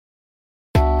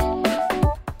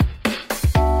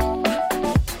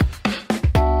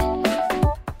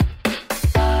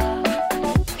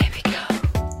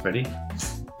Ready?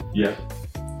 Yeah.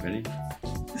 Ready?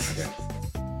 Okay.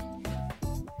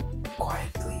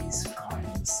 Quiet, please. Quiet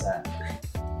on the set.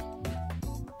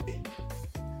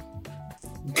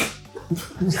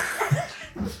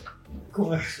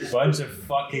 Bunch of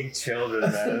fucking children,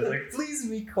 man. It's like, please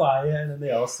be quiet, and then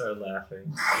they all start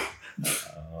laughing.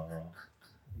 Oh,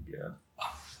 yeah.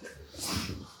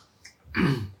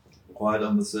 Quiet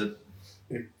on the set.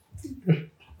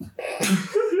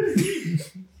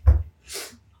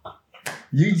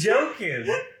 You joking?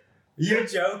 You're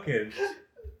joking.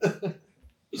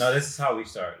 No, this is how we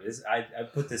start. I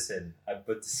put this in.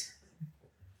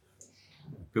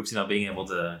 Poopsie not being able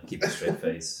to keep a straight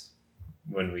face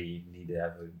when we need to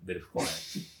have a bit of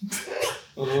quiet.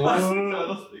 I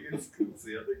don't think it's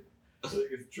Coopsie. I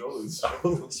think it's Jongens.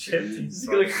 Oh shit, He's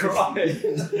gonna cry. This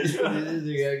is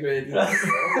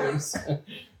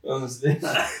honestly.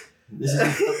 This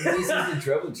is the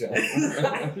trouble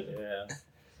child. Yeah.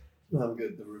 I'm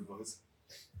good, the room boys.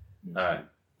 Alright.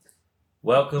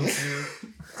 Welcome to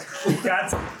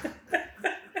God.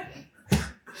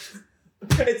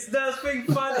 It's nothing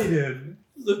funny, dude.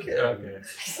 Look at Okay.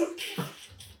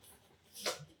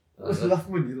 Laugh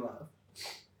when you laugh.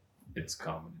 It's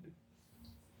comedy.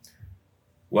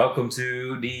 Welcome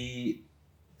to the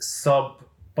SUP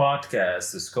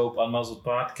podcast, the Scope Unmuzzled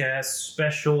podcast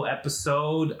special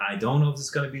episode. I don't know if this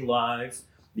is going to be live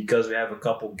because we have a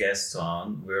couple guests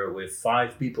on. We're with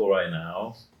 5 people right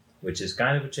now, which is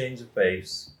kind of a change of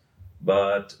pace,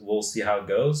 but we'll see how it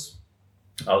goes.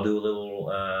 I'll do a little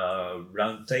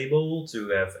round table to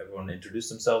have everyone introduce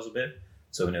themselves a bit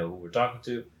so we know who we're talking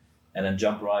to, and then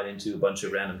jump right into a bunch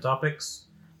of random topics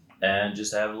and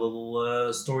just have a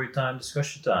little story time,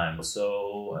 discussion time.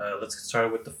 So let's get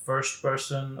started with the first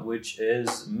person, which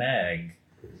is Mag.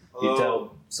 You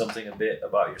tell something a bit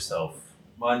about yourself.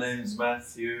 My name's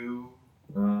Matthew.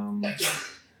 You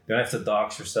don't have to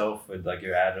dox yourself with like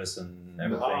your address and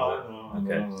everything.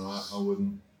 Okay. No, I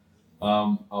wouldn't.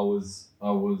 I was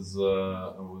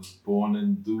born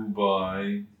in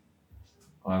Dubai.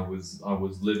 I was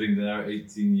living there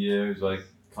 18 years. I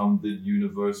did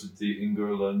university in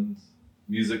England,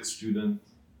 music student.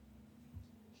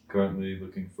 Currently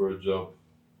looking for a job.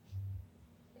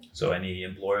 So any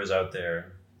employers out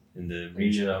there in the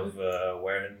region of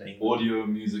where in England? Audio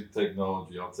and music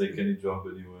technology. I'll take any job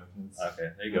anywhere. Okay,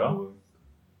 there you go.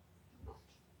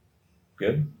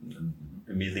 Good.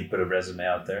 Immediately put a resume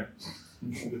out there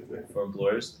for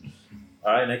employers.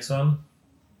 All right, next one.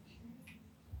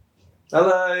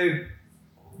 Hello.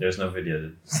 There's no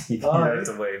video. You Hi. have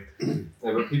to wave.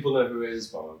 Yeah, but people know who it is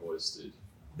by my voice, dude.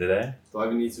 Did I? Do I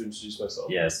even need to introduce myself?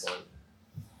 Yes.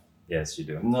 Yes, you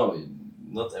do. No,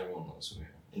 not everyone knows who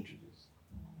you're introduced.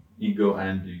 Ego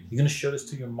Andy. You're gonna show this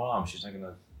to your mom. She's not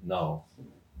gonna know.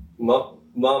 Mum,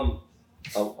 I'm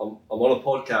on a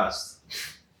podcast.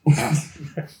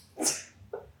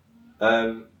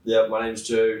 Yeah, my name's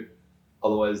Joe,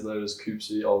 otherwise known as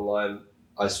Coopsie online.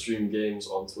 I stream games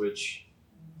on Twitch.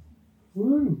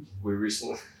 Woo! We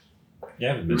recently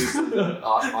Yeah,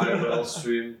 IRL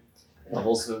stream. I've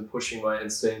also been pushing my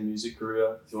insane music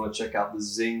career. If you want to check out the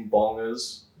Zing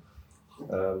Bongers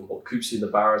or Coopsie the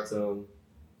Baritone,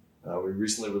 we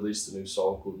recently released a new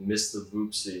song called Mr.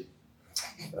 Voopsie,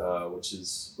 which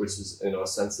is a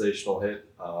sensational hit.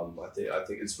 I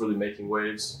think it's really making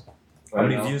waves. How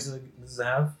many now. views does it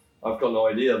have? I've got no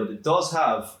idea, but it does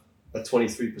have a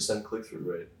 23%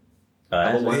 click-through rate.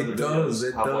 It It does.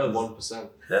 Have like 1%.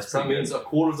 That's So that pretty means good. a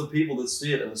quarter of the people that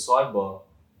see it in the sidebar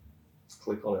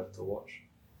click on it to watch.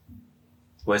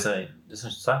 Wait, so this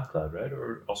is SoundCloud, right?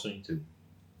 Or also YouTube?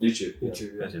 YouTube. Yeah.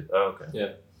 YouTube. Oh,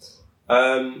 okay.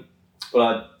 But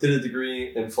I did a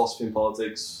degree in philosophy and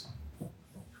politics.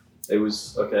 It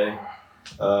was okay.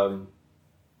 And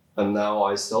now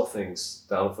I sell things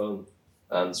down the phone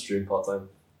and stream part-time.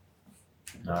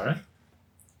 All right.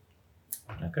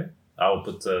 Okay. I'll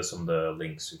put some of the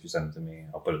links if you send it to me.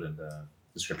 I'll put it in the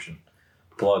description.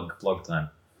 Plug time.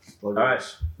 All right.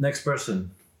 Next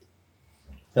person.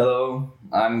 Hello,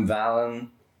 I'm Valen.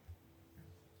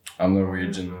 I'm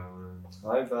Norwegian.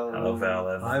 Hi, Val. Hello,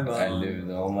 Valen. I lived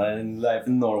all my life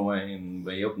in Norway and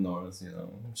way up north,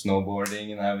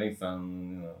 snowboarding and having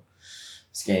fun,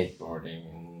 skateboarding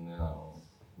and,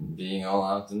 being all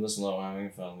out in the snow having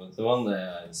fun. But one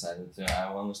day I decided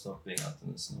I want to stop being out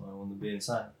in the snow. I want to be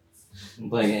inside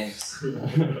and play games.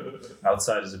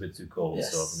 Outside is a bit too cold,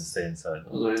 Yes. so I'm gonna stay inside.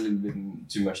 It was really been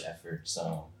too much effort,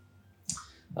 so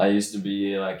I used to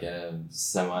be like a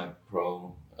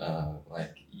semi-pro,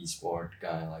 e-sport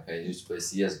guy. Like I used to play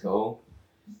CS:GO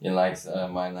in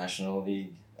my national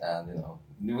league, and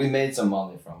we made some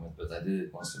money from it, but I did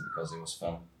it mostly because it was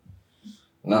fun.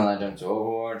 And then I jumped to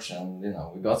Overwatch, and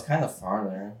we got kind of far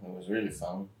there. It was really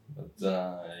fun, but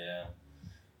yeah,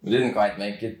 we didn't quite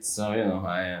make it. So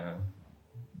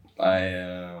I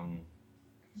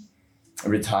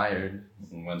retired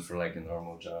and went for like a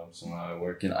normal job. So now I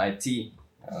work in IT,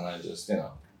 and I just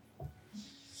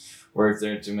work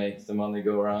there to make the money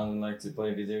go around and like to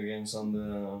play video games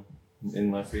in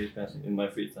my free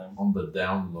time. On the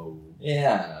down low.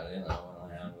 Yeah, when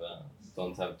I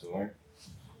don't have to work.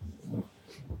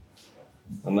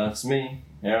 And that's me.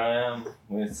 Here I am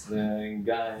with the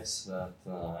guys that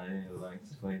I like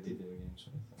to play video games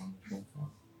with.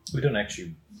 We don't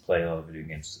actually play a lot of video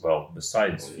games. Well,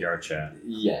 besides VR chat.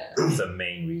 Yeah. It's the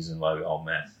main reason why we all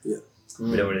met. Yeah.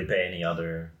 We don't really play any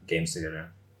other games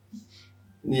together.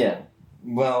 Yeah.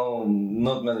 Well,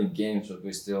 not many games, but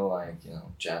we still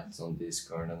chat on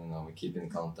Discord and we keep in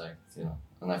contact,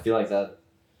 And I feel like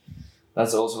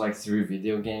that's also like through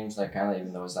video games, like kind of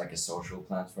even though it's like a social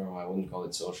platform, I wouldn't call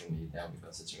it social media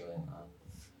because it's really not.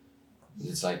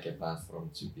 It's like a platform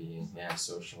to be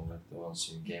social with the ones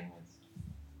you game with.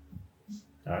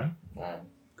 Alright.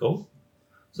 Cool.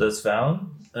 So that's Val.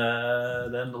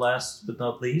 Then last but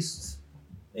not least,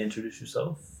 introduce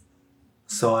yourself.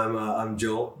 So I'm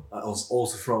Joel. I was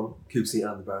also from Cupsy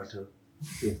and the Baritone.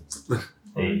 Yeah.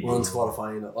 Hey. We're on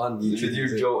Spotify and on YouTube. With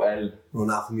your Joel. We're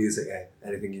on Apple Music.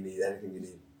 Anything you need.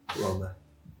 We're on there.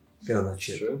 Get on that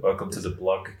shit. Sure. Welcome to the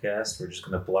Blogcast. We're just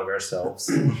gonna plug ourselves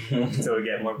until we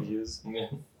get more views. Yeah.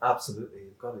 Absolutely.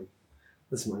 You've got to.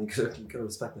 Listen, man, you gotta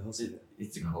respect the hustle.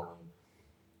 It's a calling.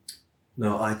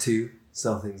 No, I too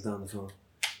sell things down the phone.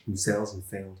 From sales and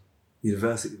failed.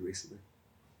 University recently.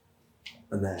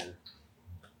 And then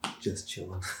just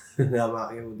chilling. Now I'm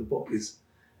out here with the boys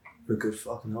for a good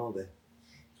fucking holiday.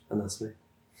 And that's me.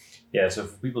 Yeah, so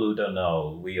for people who don't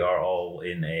know, we are all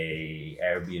in a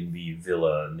Airbnb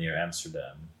villa near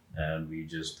Amsterdam, and we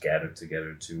just gathered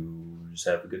together to just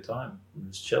have a good time. We're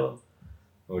just chilling.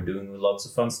 We're doing lots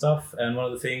of fun stuff, and one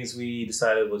of the things we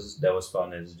decided was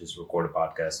fun is just record a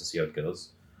podcast to see how it goes,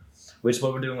 which is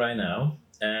what we're doing right now.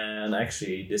 And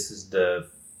actually, this is the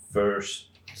first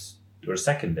or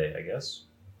second day, I guess,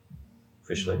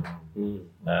 officially. We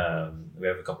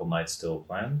have a couple nights still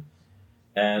planned.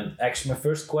 And actually, my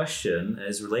first question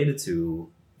is related to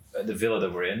the villa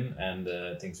that we're in and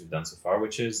the things we've done so far,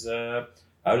 which is,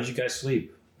 how did you guys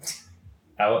sleep?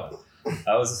 How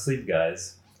was the sleep,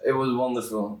 guys? It was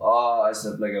wonderful. Oh, I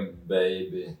slept like a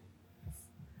baby.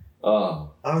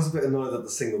 Oh. I was a bit annoyed that the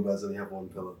single beds only have one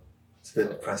pillow. It's a bit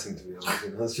depressing to be honest.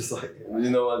 It's just like... You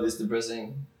know what is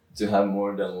depressing? To have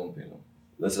more than one pillow.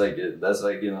 That's like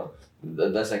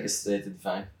a stated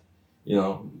fact.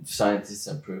 Scientists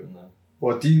have proven that.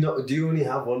 What, do you only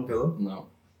have one pillow? No.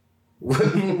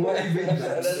 What do you mean?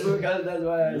 That's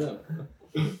why I know.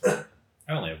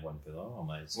 I only have one pillow on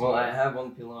my Well, I have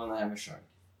one pillow and I have a shark.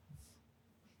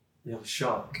 You have a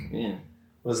shark. Yeah.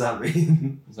 What does that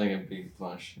mean? It's like a big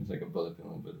plush. It's like a bullet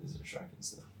pillow, but it's a shark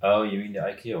instead. Oh, you mean the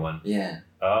IKEA one? Yeah.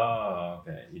 Oh,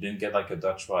 okay. You didn't get like a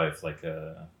Dutch wife, like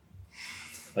a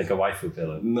waifu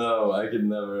pillow. No, I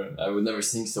would never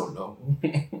sink so low.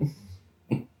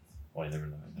 Well, you never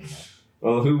know.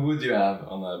 Well, who would you have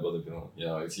on that bullet pillow?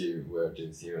 If you were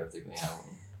to theoretically have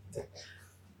one.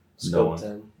 No one.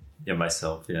 10. Yeah,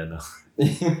 myself. Yeah, no.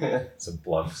 Some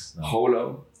plugs. No.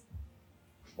 Holo.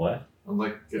 What? I'm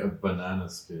like a banana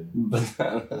skin.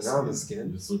 Bananas. Banana skin.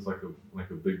 It just looks like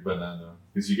a big banana.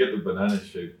 Because you get the banana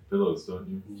shaped pillows, don't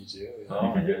you? You do, yeah. Oh,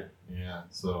 You can yeah. get- yeah.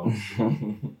 So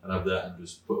I'd have that and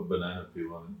just put a banana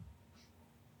peel on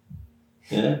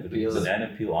Yeah, Put a banana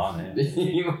peel on it.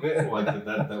 it. Like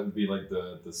that would be like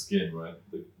the skin, right?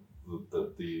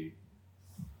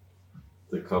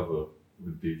 The cover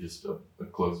would be just a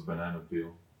closed banana peel.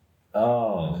 And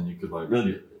Oh, then you could like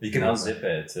really? You can unzip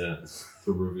it.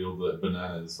 to reveal the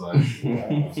banana inside.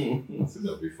 I think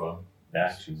that'd be fun. Yeah,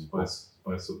 actually,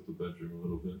 Spice up the bedroom a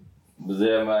little bit. But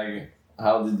yeah, Maggie,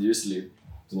 how did you sleep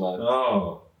tonight?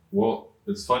 Oh, well,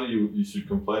 it's funny you should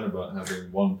complain about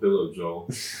having one pillow, Joel.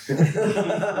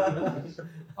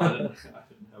 I didn't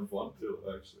have one pillow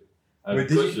actually. I had Wait, a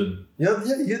did you- cushion. Yeah,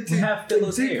 you get We have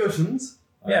pillows two here. cushions.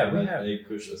 Yeah, I we had have.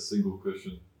 a single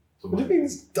cushion. So What do you mean?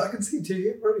 I can see two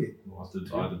here already. I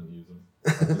didn't use them. I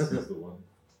just used the one.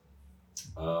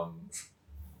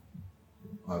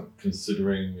 I'm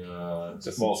considering the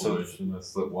It's also- situation. I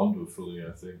slept wonderfully,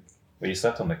 I think. Well, you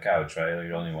slept on the couch, right? You're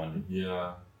the only one.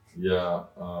 Yeah.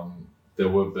 There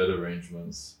were bed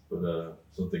arrangements, but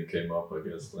something came up, I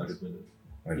guess, last minute.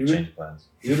 Or You- change plans.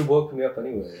 You'd have woken me up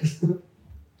anyway.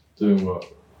 Doing what?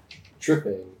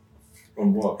 Tripping.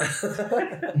 From what?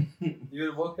 You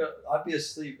would wake up. I'd be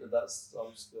asleep, and that's.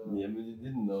 I'm just. Yeah, but you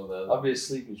didn't know that. I'd be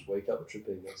asleep and just wake up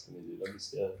tripping next to me, dude. I'd be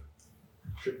scared.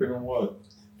 Tripping on what?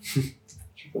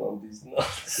 Tripping on these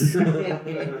nuts.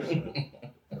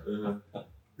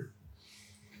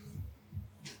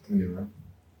 Anyway,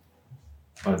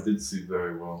 I did sleep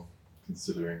very well,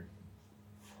 considering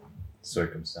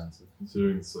Circumstances. the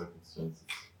circumstances.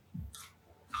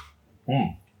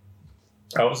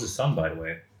 How was the sun, by the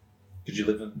way? Did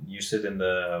you sit in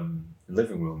the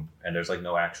living room and there's like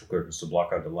no actual curtains to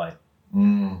block out the light?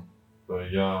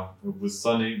 But yeah, it was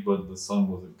sunny, but the sun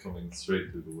wasn't coming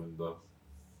straight through the window,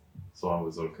 so I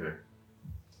was okay.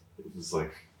 It was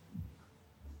like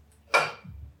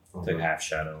Like half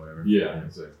shadow, whatever. Yeah,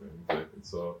 exactly.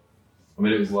 So, I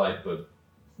mean, it was light, but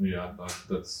yeah,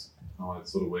 that's how I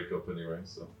sort of wake up anyway.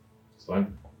 So it's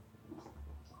fine.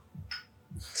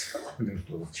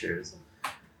 Little cheers.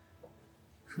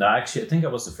 No, actually, I think I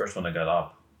was the first one that got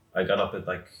up. I got up at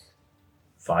like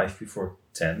 5 before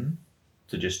 10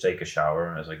 to just take a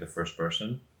shower as like the first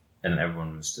person, and then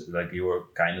everyone was like, you were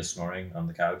kind of snoring on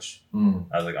the couch. I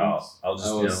was like, oh, I'll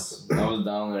just I was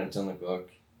down there at 10 o'clock,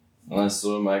 and I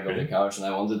saw Mike on the couch, and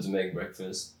I wanted to make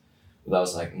breakfast, but I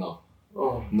was like, no,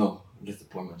 let the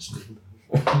poor man sleep.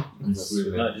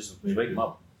 no, just wake him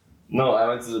up. No, I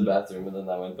went to the bathroom, and then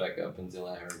I went back up until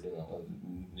I heard,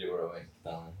 you were awake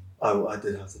down there. I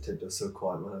did have to tip. It was so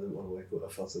quiet, man. I didn't want to wake up.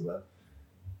 I felt so bad.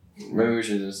 Maybe we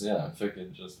should just, fuck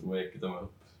it, just wake them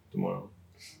up tomorrow.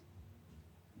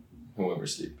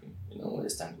 Whoever's sleeping, when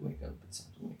it's time to wake up, it's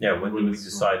time to wake up. Yeah, when we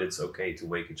decide it's okay to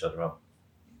wake each other up.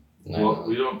 Well,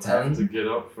 we don't have to get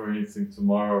up for anything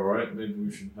tomorrow, right? Maybe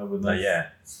we should have a nice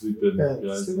sleep in.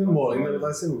 Guys. Sleep in the morning. Then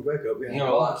I say we wake up. Yeah.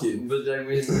 No, but then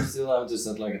we still have to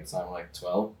set like a time, like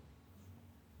 12.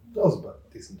 That was about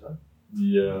a decent time.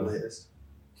 Yeah. Latest.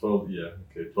 12, yeah.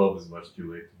 Okay, 12 is much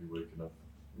too late to be waking up.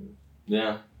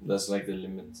 Yeah, that's like the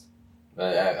limit.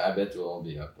 I bet we'll all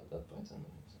be up at that point.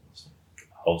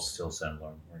 I'll still send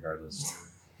alarm regardless.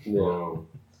 Whoa.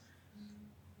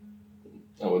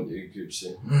 And what do you keep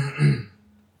saying?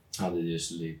 How did you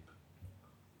sleep?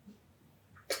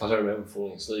 I don't remember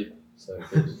falling asleep. So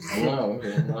No,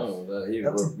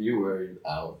 you were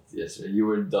out yesterday. You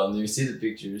were done. You see the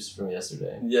pictures from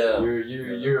yesterday. yeah,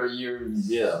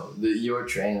 Your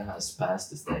train has passed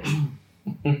the station.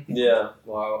 yeah.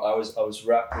 Well, I was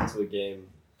wrapped into a game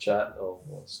chat. Oh,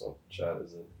 well, it's not chat,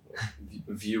 is it?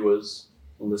 Viewers,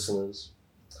 listeners.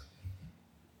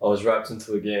 I was wrapped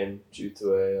into a game due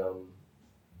to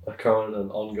a current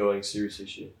and ongoing serious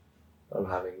issue I'm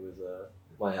having with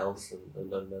my health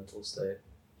and mental state.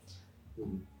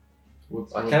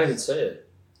 I can't even say it.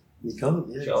 You can't.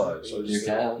 Yeah. Shall I? Exactly. So You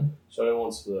can. So I don't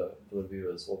want for the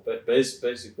viewers. Well,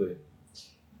 basically,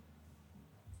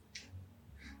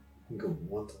 Go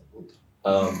one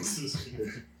time.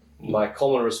 my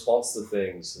common response to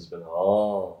things has been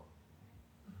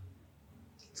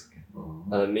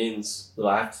and it means that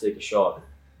I have to take a shot.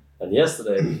 And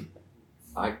yesterday,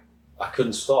 I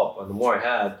couldn't stop, and the more I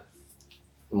had,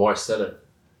 the more I said it.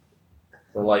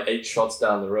 And like 8 shots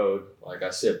down the road, like I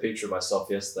see a picture of myself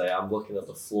yesterday. I'm looking at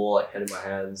the floor, like head in my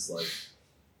hands, like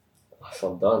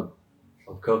I'm done,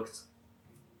 I'm cooked.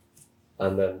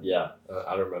 And then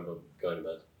I don't remember going to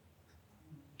bed.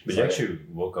 But you actually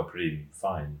woke up pretty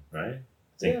fine, right? I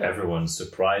think everyone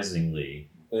surprisingly.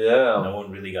 Yeah. No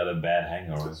one really got a bad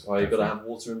hangover. That's why you gotta have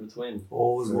water in between.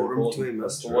 Always water in between.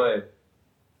 That's the way.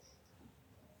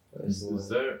 Is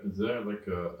there like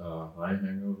a high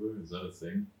hangover? Is that a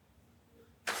thing?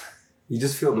 You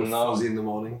just feel a bit fuzzy in the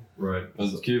morning. Right.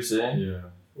 But keeps saying. Yeah.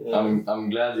 I'm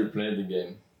glad you played the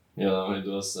game. It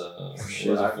was a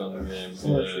fun game.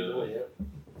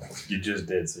 You just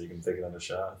did, so you can take another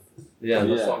shot. Yeah,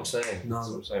 that's what I'm saying. No. That's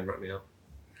what I'm saying. Wrap me up.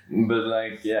 But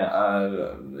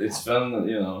it's fun, that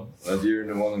you're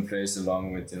the one who plays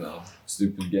along with,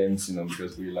 stupid games,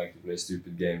 because we like to play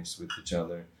stupid games with each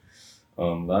other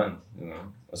online,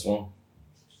 as well.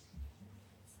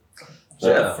 Is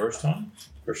that the first time?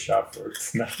 First shot for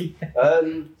tonight?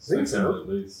 I think so. At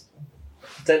least.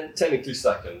 Technically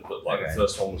second, but Okay. the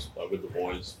first one was with the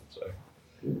boys. So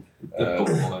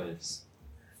The boys.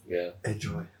 yeah.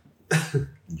 Enjoy.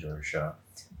 Enjoy a shot.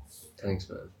 Thanks,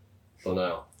 man. But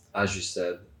no, as you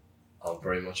said, I'm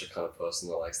very much a kind of person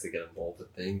that likes to get involved with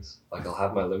things. Like I'll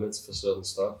have my limits for certain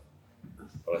stuff,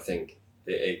 but I think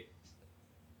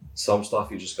some stuff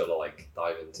you just gotta like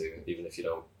dive into, even if you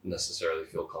don't necessarily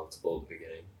feel comfortable at the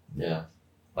beginning. Yeah.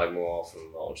 Like more often,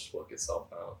 it'll just work itself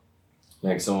out.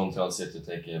 Like someone tells you to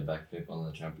take a backflip on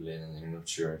the trampoline and you're not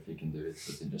sure if you can do it,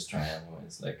 but you just try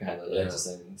anyways. Like kind of like the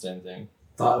same thing.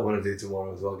 That I want to do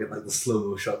tomorrow as well. Get like the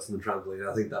slow-mo shots on the trampoline.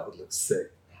 I think that would look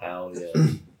sick. Hell yeah.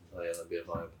 Oh yeah, that'd be a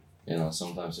vibe. You know,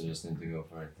 sometimes you just need to go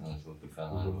for it, and it will be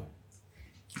fun anyway.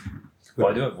 Well,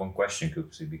 I do have one question,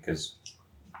 Koopsie, because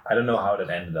I don't know how that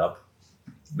ended up.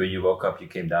 When you woke up, you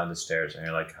came down the stairs, and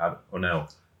you're like, "How? Oh no!"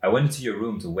 I went into your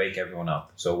room to wake everyone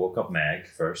up. So I woke up Mag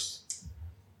first.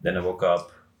 Then I woke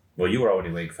up. Well, you were already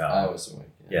awake, Val. I was awake.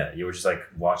 Yeah, you were just like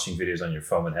watching videos on your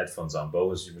phone with headphones on. Bo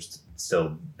was you were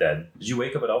still dead. Did you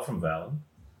wake up at all from Val?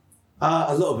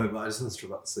 A little bit, but I just want to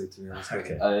about to sleep, to be honest.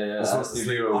 Okay. I Just want asked to if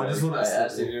sleep. you were I just awake. want to I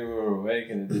asked sleep. if you were awake,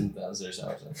 and it didn't answer. So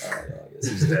I was like, oh yeah, I guess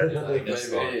He's dead. Like,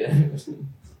 Guess maybe.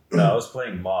 No, I was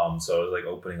playing mom, so I was like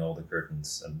opening all the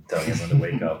curtains and telling everyone to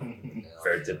wake up.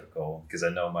 Very typical, because I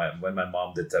know when my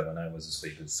mom did that when I was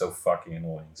asleep, it's so fucking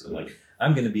annoying. So I'm like,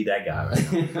 I'm gonna be that guy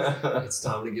right now. It's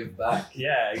time to give back.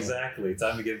 Yeah, exactly.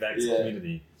 Time to give back to the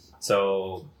community.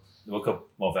 So I woke up.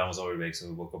 Well, Van was already awake, so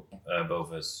we woke up both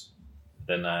of us.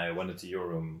 Then I went into your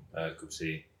room,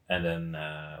 Koopsie, and then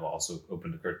also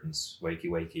opened the curtains,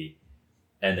 wakey,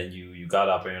 and then you got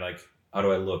up and you're like, how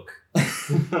do I look?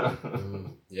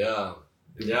 Yeah.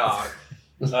 You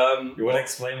want to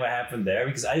explain what happened there?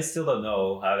 Because I still don't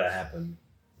know how that happened.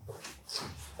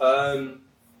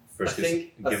 First, I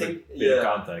think- give a bit of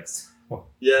context.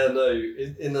 Yeah, no.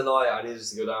 In the night, I needed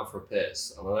to go down for a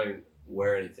piss, and I don't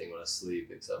wear anything when I sleep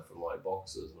except for my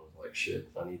boxers. And I was like, shit,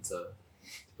 I need to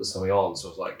put something on. So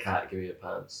I was like, cat, give me your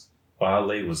pants. Well, how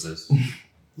late was this?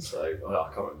 So I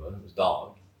can't remember. It was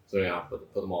dark. So yeah, I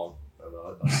put them on. And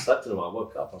I slept in them. I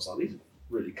woke up. I was like, these are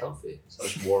really comfy. So I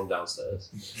just wore them downstairs.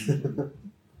 And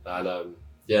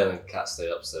then Kat stayed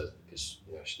upstairs because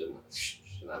she didn't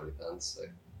have any pants.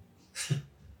 So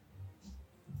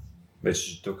But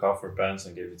she took off her pants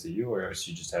and gave it to you, or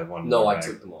she just had one? no, in her I bag?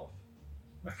 took them off.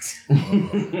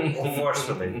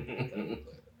 Forcefully.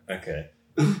 Okay.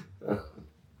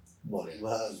 What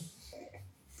man?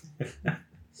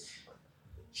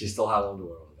 She still had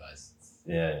underwear on, guys.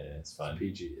 Yeah, it's fine.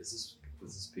 PG. Is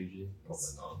this PG? Probably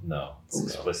not. No,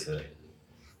 it's Probably not explicit.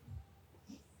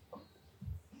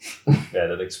 PG. Yeah,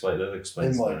 that explains. In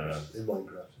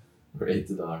Minecraft.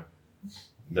 Rated R.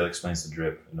 That explains the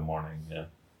drip in the morning. Yeah.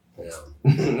 Yeah.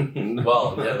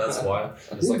 Well, yeah, that's why.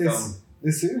 It's like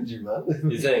This suited you, man.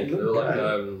 you think they're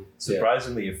like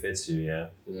Surprisingly, it fits you. Yeah.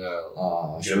 yeah,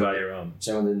 Oh, You buy your own.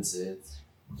 Someone didn't see it.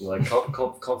 like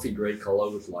comfy grey color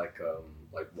with like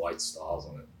white stars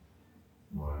on it.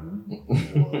 Oh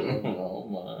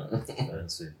man.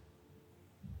 Fancy.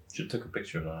 Should took a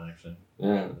picture of that actually.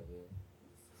 Yeah.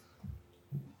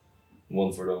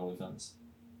 One for the OnlyFans.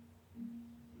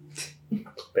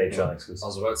 Patreon I exclusive.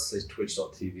 was about to say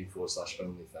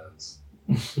twitch.tv/OnlyFans.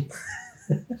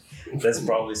 That's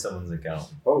probably someone's account.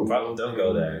 Oh, Probably don't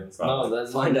go there. No,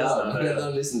 that's Find out.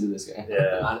 Don't listen to this guy.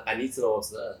 Yeah. I need to know what's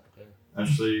there.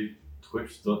 Actually,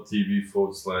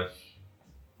 twitch.tv/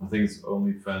 I think it's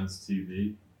OnlyFans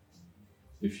TV.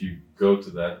 If you go to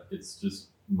that, it's just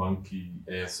monkey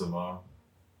ASMR.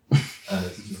 And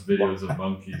it's just videos of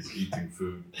monkeys eating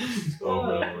food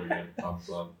over and over again.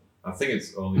 I think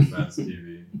it's OnlyFans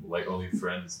TV, like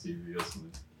OnlyFriends TV or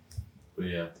something. But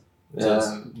yeah. So it's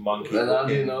monkey. Then how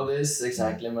do you looking- know this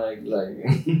exactly, Mike? Like,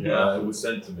 Yeah, it was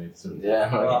sent to me. So yeah.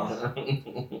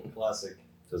 Classic.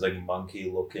 So it's like monkey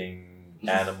looking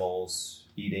animals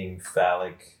eating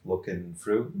phallic looking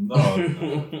fruit. no,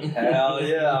 Hell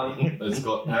yeah. it's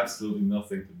got absolutely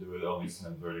nothing to do with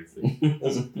OnlyFans or anything.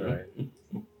 Right.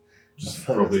 Just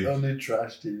probably Only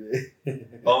trash TV.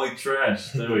 only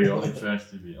trash. There we go. Only trash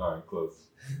TV. All right, close.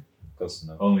 Close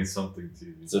enough. Only something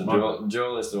TV. So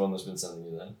Joel is the one that's been sending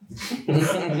you that.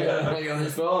 Yeah, on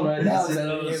his phone right now.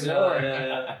 Sending you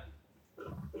Yeah.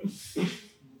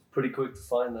 Pretty quick to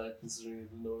find that, considering I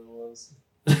didn't know what it was.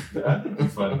 Yeah, you can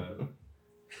find that.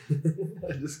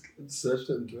 I just searched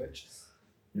it on Twitch.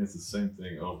 Yeah, it's the same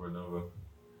thing over and over.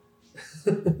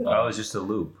 Oh, it's just a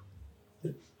loop.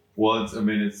 Well, it's a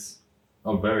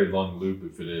very long loop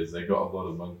if it is. They got a lot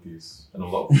of monkeys and a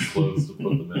lot of clothes to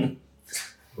put them in,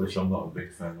 which I'm not a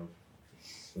big fan of.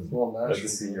 Well, Like to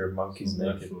see your monkeys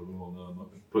naked. Natural, well, no, not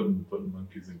putting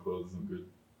monkeys in clothes isn't good.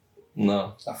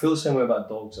 No, I feel the same way about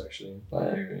dogs, actually. I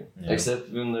agree. Yeah. Except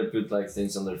when they put like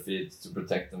things on their feet to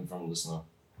protect them from the snow.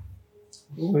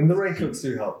 I mean, the raincoats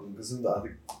do help them because I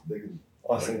think they can.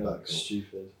 I think that that's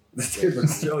stupid. They look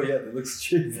they look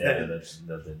stupid. Yeah,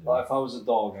 that they do. Like, if I was a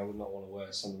dog, I would not want to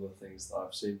wear some of the things that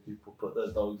I've seen people put their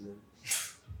dogs in.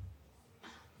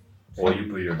 What do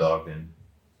you put your dog in?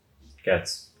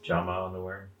 Cat's pajama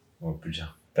underwear or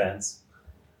pajama pants?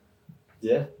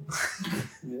 Yeah.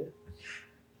 Yeah.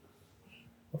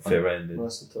 Fair ended.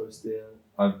 Nice and toasty, yeah.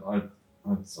 I've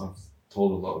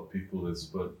told a lot of people this,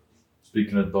 but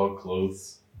speaking of dog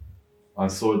clothes, I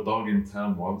saw a dog in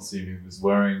town once and he was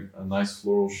wearing a nice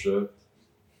floral shirt,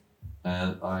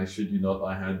 and I shit you not,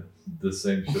 I had the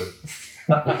same shirt.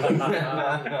 I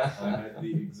had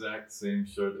the exact same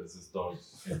shirt as this dog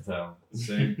in town.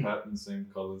 Same pattern, same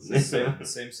colors.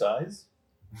 Same size?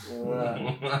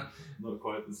 Not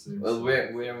quite the same. Well,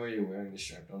 where were you wearing the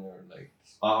shirt on your leg?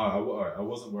 I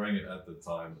wasn't wearing it at the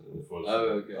time.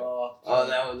 Okay. Oh,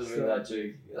 that would have been that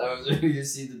trick. That was when you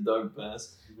see the dog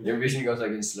pass. Your vision goes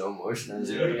like in slow motion, and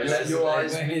you realize your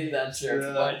eyes meet that shirt,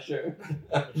 yeah. my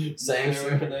shirt, same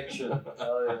shirt. connection.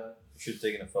 Oh yeah. You should have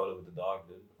taken a photo with the dog,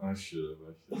 dude. I should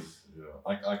have.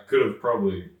 Yeah. I could have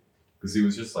probably, because he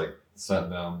was just like sat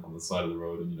down on the side of the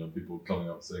road, and people coming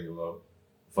up saying hello.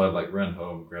 If I like ran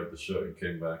home, grabbed the shirt, and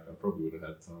came back, I probably would have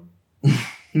had time.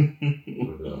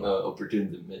 But,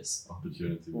 Opportunity miss.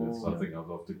 Opportunity missed. I think I was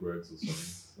off to Greg's or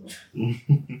something.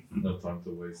 So no time to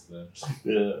waste there.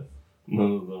 Yeah.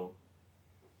 No.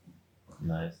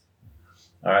 Nice.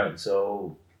 Alright,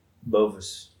 so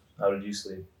Bovis, how did you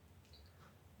sleep?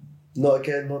 Not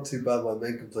too bad. My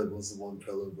main complaint was the one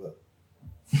pillow, but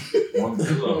One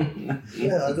pillow.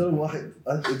 yeah, I don't know why.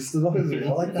 It's annoying me. I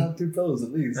like to have 2 pillows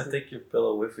at least. Take your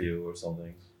pillow with you or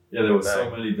something. Yeah, there were so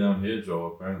many down here,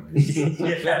 Joe. Apparently.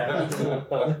 Yeah.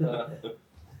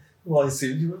 Well, I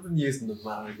assumed you would have been using them,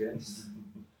 man, again.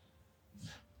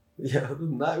 Yeah, other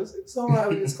than that, it's alright. I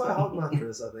mean, it's quite a hot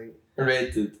mattress, I think.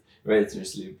 Rate your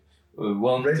sleep.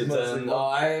 1 Rate to my 10. sleep. Oh,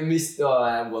 I missed. Oh,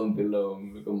 I have 1 pillow.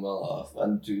 Become well off.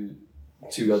 And 2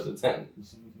 out of 10.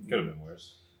 Could have been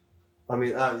worse. I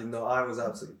mean, I was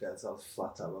absolutely dead, so I was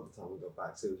flat out by the time we got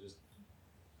back. So it was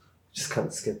just kind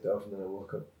of skipped off, and then I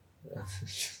woke up. Yeah.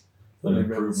 An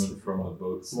improvement from the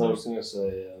boat. No, I was gonna say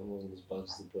it wasn't as bad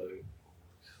as the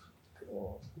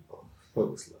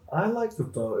boat. I liked the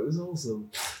boat. It was awesome.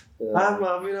 Yeah. I had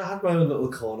my own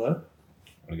little corner.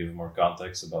 Want to give more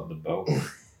context about the boat?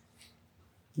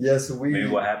 Yeah, so we. Maybe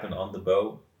what happened on the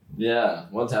boat? Yeah,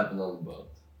 what happened on the boat?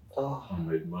 Oh, I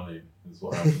made money. Is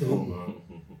what happened on the boat.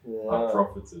 I yeah.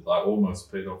 profited. I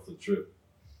almost paid off the trip,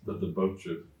 the boat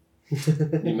trip.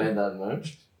 You made that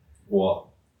much? What?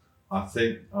 I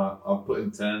think I put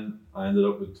in 10. I ended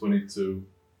up with 22,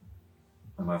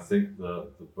 and I think the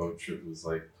boat trip was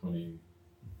like 20,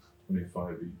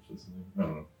 25 each or something. I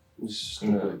don't know. It's just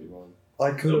completely wrong.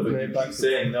 I could No, have but made you back. keep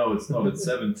saying no, it's not. It's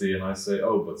 70, and I say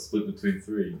but split between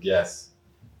 3. Yes,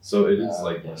 so it is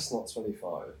like It's not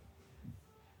 25.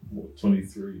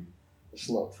 23. It's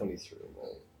not 23,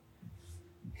 mate.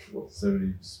 What,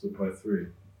 70 split by 3? Or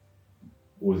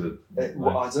was it?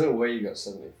 Well, I don't know where you got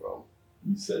 70 from.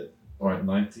 You said, all right,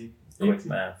 90? Quick 80?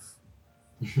 math.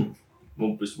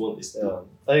 1 plus 1 is 2.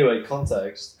 Yeah. Anyway,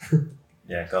 context.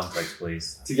 Yeah, context,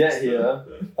 please. To get here,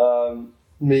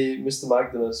 me, Mr.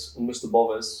 Magnus, and Mr.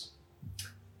 Bovis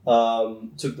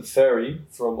took the ferry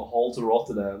from Hull to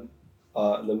Rotterdam,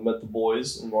 and then met the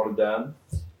boys in Rotterdam,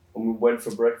 and we went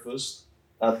for breakfast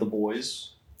at the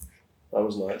boys. That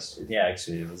was nice. Yeah,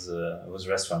 actually, it was a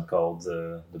restaurant called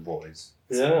the Boys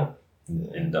Yeah.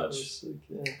 in That Dutch. was sick,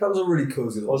 yeah. That was a really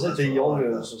cozy little Was it the restaurant, I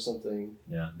like Jongens or something?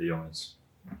 Yeah, the Jongens.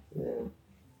 Yeah.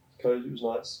 Cozy, it was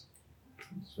nice.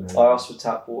 So, I asked for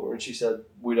tap water and she said,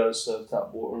 we don't serve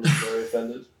tap water, and I was very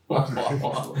offended.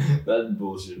 That's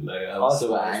bullshit. Like, I I was so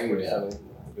thought it was angry pretty at funny, it.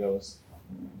 to be honest.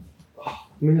 I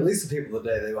mean, at least the people of the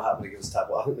day, they were happy to give us tap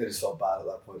water. I think they just felt bad at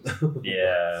that point.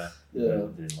 Yeah. Yeah.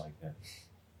 Didn't like that.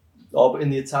 Oh, but in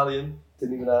the Italian,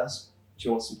 didn't even ask, do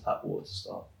you want some tap water to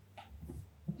start?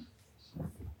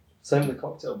 Same with the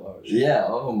cocktail bar. actually. Yeah,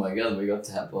 oh my god, we got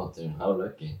tap water. How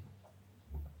lucky.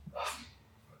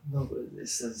 No, but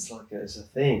it's like it's a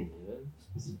thing,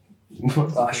 you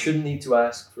know? I shouldn't need to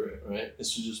ask for it, right? It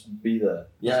should just be there.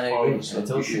 Yeah, I agree. I It's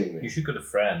totally You agree. should go to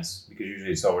France because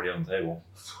usually it's already on the table.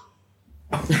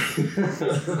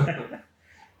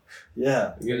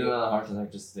 Yeah. Give them a heart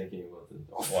attack just thinking about it.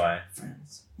 Oh, Why?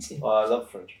 France. I love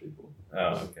French people.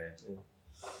 Oh, okay. Yeah.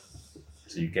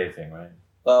 It's a UK thing, right?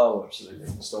 Oh, absolutely.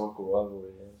 Historical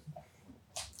rivalry, yeah.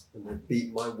 And they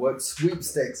beat my work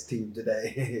sweepstakes team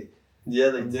today. Yeah,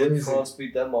 they did. Amazing. France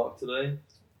beat Denmark today.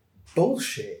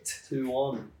 Bullshit.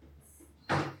 2-1.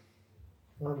 Oh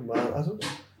man, I don't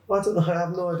know. I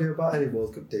have no idea about any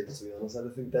World Cup teams, to be honest. I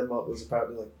don't think Denmark was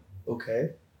apparently like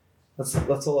okay.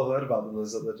 That's all I've heard about them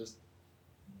is that they're just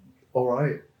all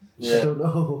right. I Yeah. don't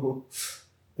know.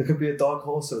 There could be a dark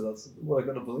horse, so that's what I'm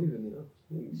gonna believe in.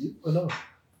 I know.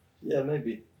 Yeah,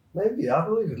 maybe. Maybe I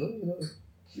believe in it.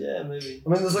 Yeah, maybe. I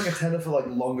mean, there's like a tenner for like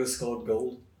longest scored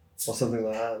goal or something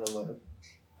like that, and I'm like,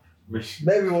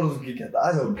 maybe one of them could get that.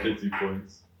 I don't know. Pity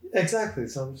points. Exactly.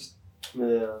 So I'm just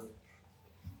Yeah.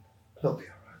 He'll be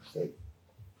alright.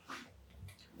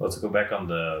 Well, to go back on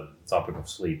the topic of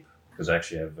sleep, because I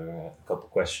actually have a couple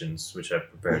questions which I've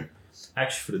prepared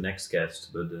actually for the next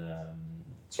guest, but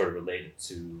sort of related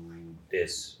to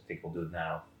this. I think we'll do it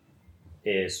now.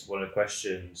 Is one of the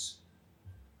questions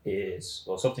is,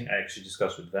 well, something I actually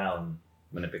discussed with Valen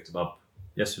when I picked him up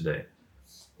yesterday.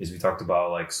 Is we talked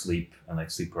about like sleep and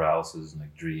like sleep paralysis and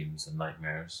like dreams and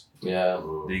nightmares. Yeah.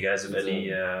 Do you guys have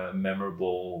any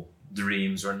memorable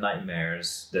dreams or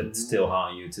nightmares that still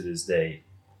haunt you to this day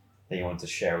that you want to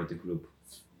share with the group?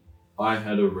 I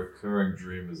had a recurring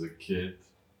dream as a kid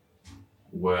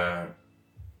where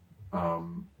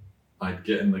I'd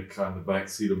get in the back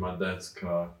seat of my dad's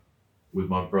car with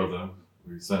my brother.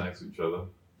 We sat next to each other,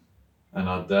 and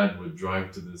our dad would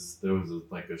drive to this. There was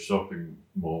a shopping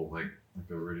mall, like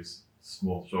a really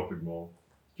small shopping mall,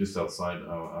 just outside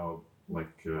our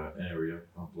area,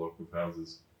 our block of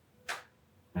houses.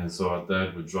 And so our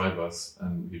dad would drive us,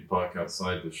 and he'd park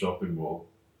outside the shopping mall,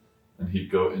 and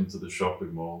he'd go into the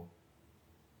shopping mall,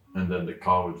 and then the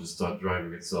car would just start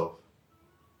driving itself,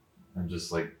 and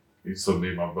just like so me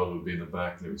and my brother would be in the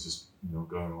back, and it was just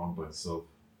going on by itself.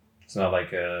 It's not like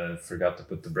forgot to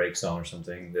put the brakes on or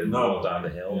something. Then No, roll down the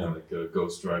hill. Yeah, like a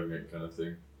ghost driving it kind of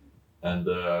thing. And,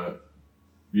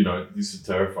 it used to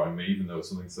terrify me, even though it's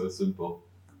something so simple.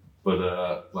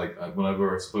 But,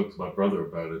 whenever I spoke to my brother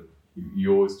about it, he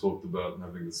always talked about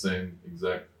having the same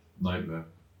exact nightmare.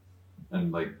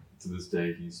 And, to this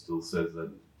day, he still says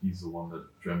that he's the one that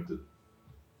dreamt it.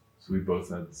 So we both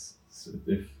had,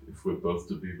 if we're both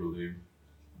to be believed,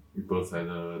 we both had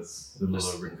a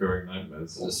similar recurring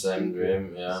nightmares. The same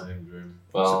dream, yeah. Same dream.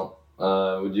 Well,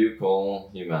 would you call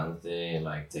humanity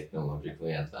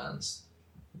technologically advanced?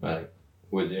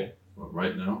 Would you? What,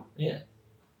 right now? Yeah.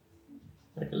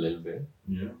 A little bit.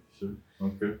 Yeah, sure.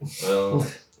 Okay.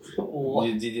 Well,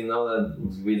 did you know that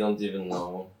we don't even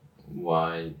know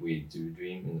why we do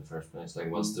dream in the first place?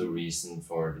 What's the reason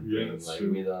for the dream? that's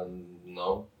true. We don't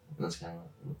know. That's kind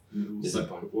of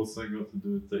disappointing. What's that got to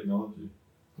do with technology?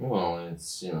 Well,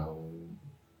 it's,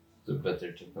 the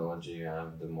better technology you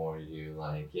have, the more you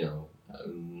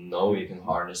know you can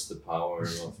harness the power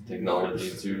of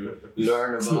technology to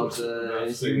learn about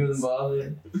the human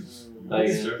body.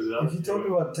 If you talk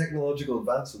about technological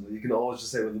advancement, you can always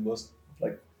just say we're the most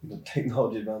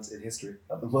technology advance in history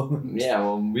at the moment. Yeah,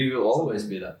 well, we will always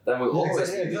be that. That will always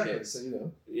be the case. So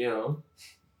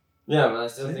Yeah, but I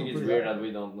still think it's weird that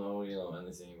we don't know,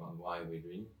 anything about why we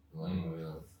dream.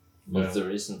 What's the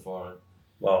reason for it?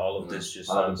 Well, all of this just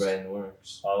how sounds. the brain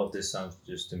works. All of this sounds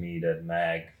just to me that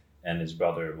Mag and his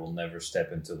brother will never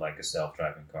step into a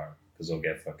self-driving car because they'll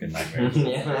get fucking nightmares.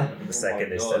 Yeah. The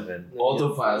second they step in.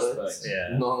 Autopilot.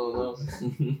 Yeah. No.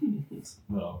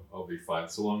 No, I'll be fine.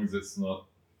 So long as it's not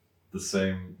the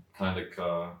same kind of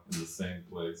car in the same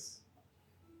place,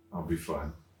 I'll be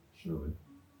fine. Surely.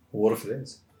 What if it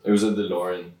is? It was a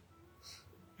DeLorean.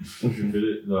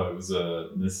 No, it was a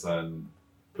Nissan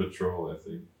Patrol, I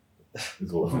think.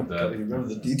 Is what my God, dad. you remember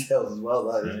the details as well.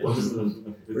 That is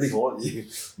really haunting you.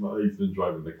 He's been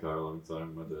driving the car a long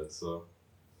time, my dad, so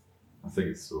I think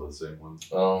it's still the same one.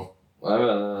 Well,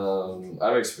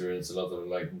 I've experienced a lot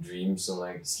of dreams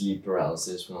and sleep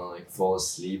paralysis when I fall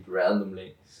asleep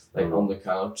randomly, on the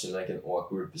couch in an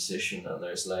awkward position, and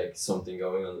there's something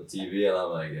going on the TV, and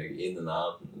I'm in and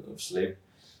out of sleep.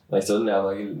 Suddenly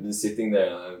I'm sitting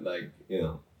there, and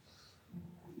I'm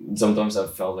sometimes I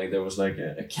felt there was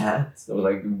a cat that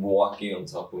was walking on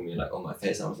top of me, on my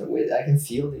face. I was wait, I can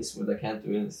feel this, but I can't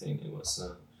do anything. It was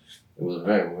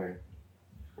very weird.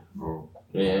 Oh.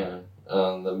 Yeah,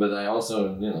 but I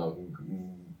also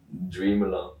dream a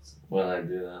lot when I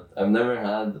do that. I've never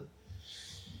had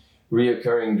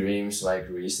reoccurring dreams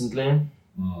recently,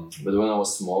 but when I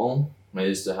was small, I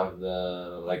used to have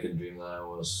a dream that I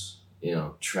was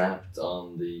trapped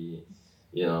on the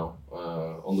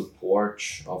on the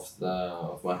porch of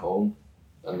my home,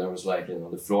 and there was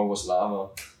the floor was lava,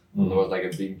 and there was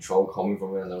a big troll coming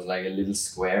from it, and there was a little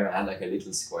square. I had a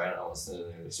little square, and I was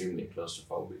extremely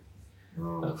claustrophobic.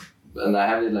 Oh. And I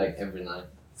have it every night,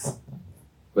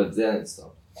 but then it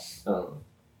stopped. I don't know.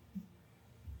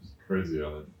 It's crazy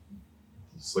how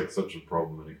it's such a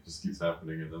problem, and it just keeps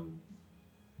happening, and then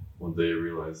one day you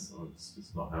realize,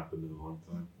 it's not happened in a long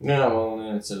time. Yeah,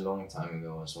 well, it's a long time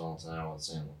ago as well. So I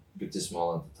was pretty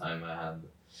small at the time.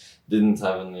 Didn't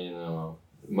have any.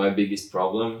 My biggest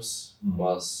problems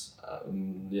was,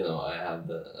 I had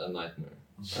a nightmare.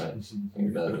 Right?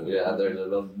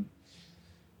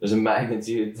 There's a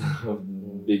magnitude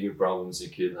of bigger problems you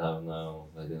could have now.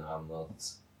 I'm not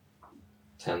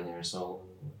 10 years old.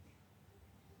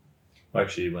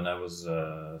 Actually, when I was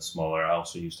smaller, I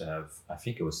also used to have, I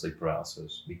think it was sleep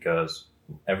paralysis, because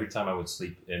every time I would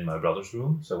sleep in my brother's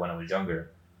room, so when I was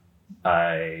younger,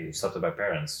 I slept with my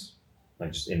parents,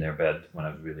 like just in their bed when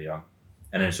I was really young.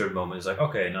 And in a certain moment, it's like,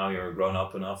 okay, now you're grown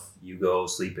up enough, you go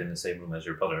sleep in the same room as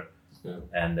your brother. Yeah.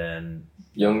 And then...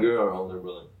 Younger or older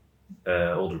brother?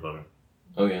 Older brother.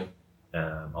 Okay.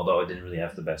 Although I didn't really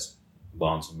have the best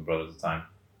bonds with my brother at the time.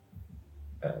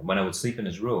 When I would sleep in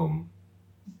his room,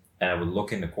 and I would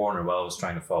look in the corner while I was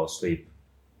trying to fall asleep,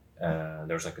 there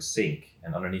was like a sink,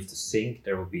 and underneath the sink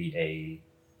there would be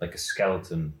a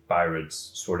skeleton pirate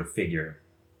sort of figure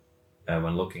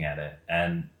when looking at it.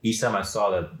 And each time I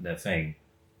saw that thing,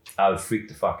 I would freak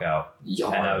the fuck out. Yeah.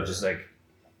 And I would just like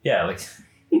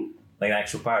an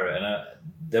actual pirate. And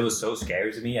that was so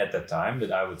scary to me at that time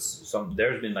that I would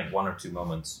there's been like 1 or 2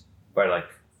 moments where I like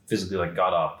physically like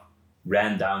got up,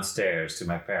 ran downstairs to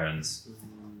my parents.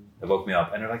 They woke me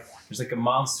up and they're like, there's like a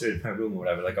monster in my room or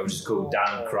whatever. Like I would just go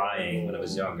down crying when I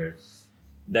was younger.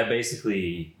 That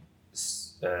basically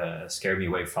scared me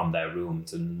away from that room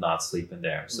to not sleep in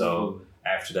there. So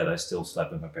after that, I still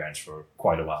slept with my parents for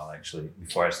quite a while actually,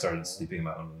 before I started sleeping in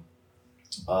my own room.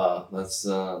 That's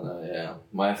yeah.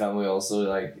 My family also,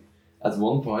 like, at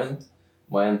one point,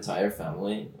 my entire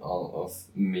family, all of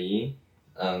me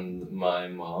and my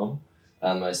mom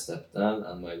and my stepdad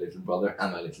and my little brother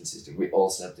and my little sister, we all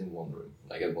slept in one room,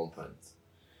 like at one point.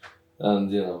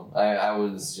 And I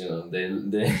was,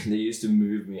 they used to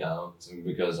move me out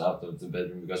of the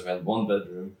bedroom, because we had one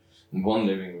bedroom and one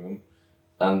living room,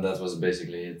 and that was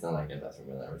basically it, and like a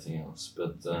bathroom and everything else.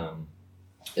 But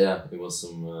yeah, it was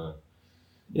some.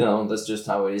 That's just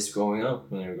how it is growing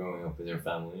up when you're growing up with your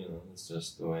family. It's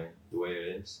just the way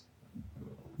it is.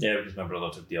 Yeah, because my brother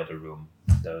took the other room.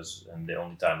 And the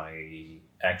only time I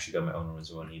actually got my own room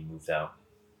was when he moved out.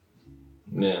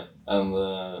 Yeah,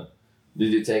 and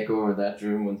did you take over that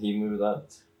room when he moved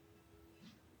out?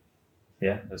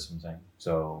 Yeah, that's what I'm saying.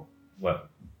 So, well,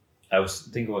 I was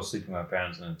sleeping with my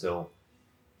parents until,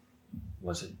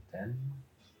 was it 10?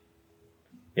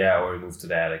 Yeah, or he moved to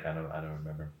the attic. I don't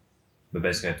remember. But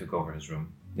basically, I took over his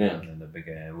room. Yeah. And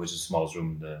it was the smallest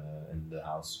room in the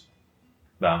house.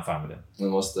 But I'm fine with it.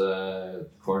 And was the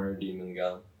corner demon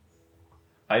gone?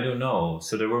 I don't know.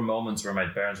 So there were moments where my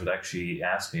parents would actually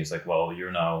ask me, it's like, well,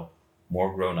 you're now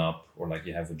more grown up, or like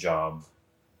you have a job.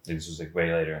 This was like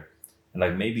way later. And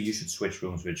like, maybe you should switch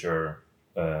rooms with your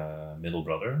middle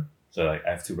brother. So like,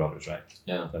 I have 2 brothers, right?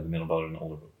 Yeah. Like a middle brother and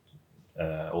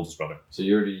oldest brother. So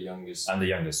you're the youngest? I'm the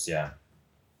youngest, yeah.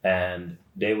 And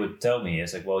they would tell me,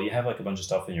 it's like, well, you have like a bunch of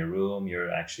stuff in your room,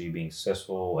 you're actually being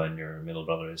successful, and your middle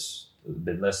brother is a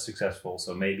bit less successful,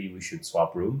 so maybe we should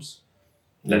swap rooms.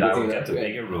 Then I would get the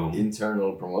bigger room.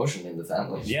 Internal promotion in the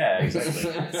family. Yeah,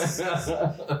 exactly.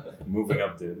 moving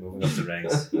up the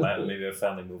ranks. Maybe a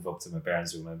family move up to my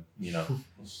parents' room and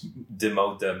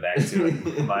demote them back to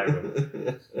like, my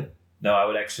room. No, I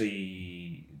would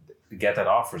actually get that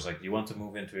offer. It's like, you want to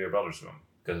move into your brother's room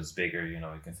because it's bigger, you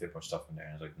can fit more stuff in there.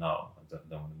 And I was like, no, I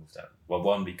don't want to move that. Well,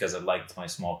 one, because I liked my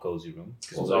small cozy room,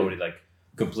 because it was already like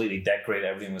completely decorated.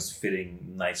 Everything was fitting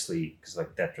nicely, because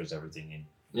like Tetris everything in.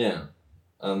 Yeah.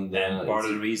 And part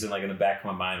of the reason, like in the back of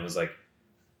my mind, was like,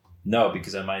 no,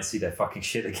 because I might see that fucking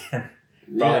shit again.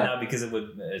 Probably not because it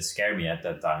would scare me at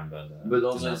that time, but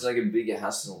also it's like a big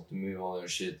hassle to move all your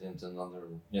shit into another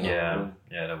room. Yeah,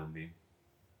 that would be.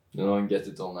 And get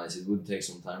it all nice. It would take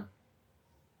some time.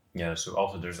 Yeah. So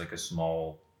also there's like a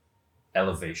small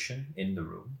elevation in the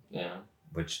room. Yeah.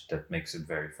 Which that makes it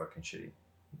very fucking shitty.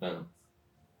 Yeah.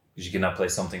 Because you cannot play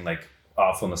something like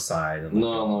off on the side. And,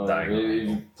 no. If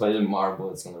you play the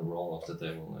marble, it's gonna roll off the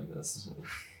table like this.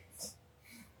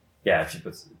 Yeah, if you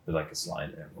put like a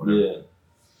slide there. Whatever. Yeah.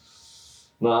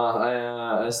 No,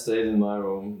 I stayed in my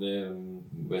room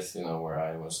with where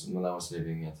I was when I was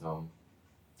living at home.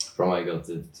 From I got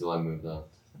it till I moved out.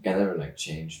 I never like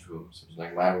changed rooms. It was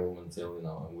like my room until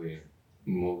we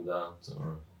moved out,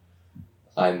 or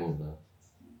I moved out.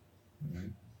 Mm-hmm.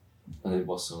 And it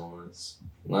was so nice.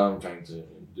 Now I'm trying to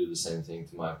do the same thing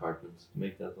to my apartment,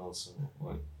 make that also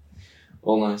like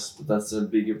all nice. But that's a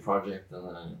bigger project than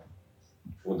I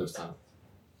would have thought.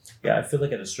 Yeah, I feel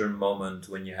like at a certain moment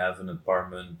when you have an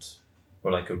apartment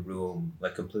or like a room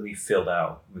like completely filled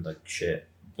out with like shit,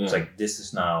 it's like, this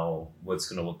is now what it's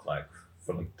gonna look like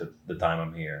for like the time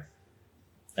I'm here.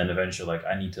 And eventually like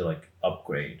I need to like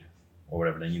upgrade or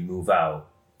whatever, then you move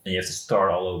out and you have to start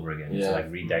all over again. You have to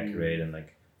like redecorate and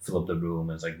like fill up the room,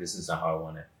 and it's like, this is how I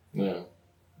want it. Yeah.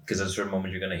 Because at a certain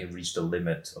moment you're gonna reach the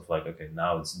limit of like, okay,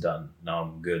 now it's done. Now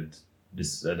I'm good.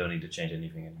 I don't need to change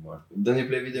anything anymore. Then you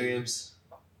play video games?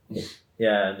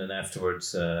 Yeah, and then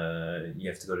afterwards you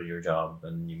have to go to your job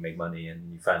and you make money and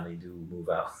you finally do move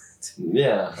out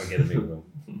Yeah. or get a big room.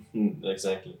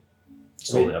 Exactly.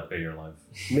 Slowly upgrade your life.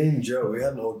 Me and Joe, we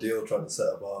had an ordeal trying to set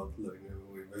up our living room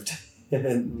when we moved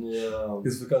in. Yeah.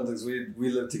 Because for context, we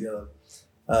lived together,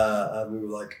 and we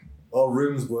were like, our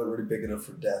rooms weren't really big enough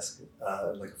for a desk,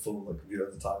 and like a full computer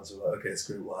at the time. So we're like, okay,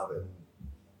 screw it, we'll have it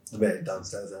in the main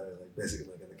downstairs area, like basically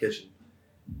like in the kitchen.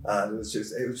 And it was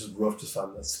just rough just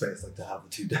finding that space like to have the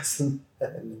 2 desks in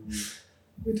there.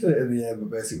 We did it in the end, but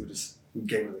basically we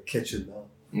gave it the kitchen now.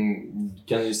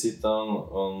 Can you sit down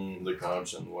on the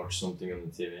couch and watch something on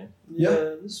the TV?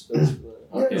 Yeah, this space for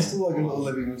that. Yeah, it's still like a little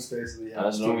living room space in the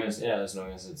house. As long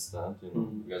as it's that, you know,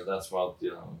 because that's what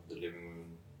the living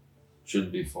room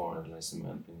should be for, at least in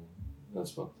my opinion.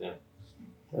 That's what,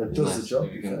 It does the job.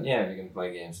 If you can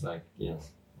play games like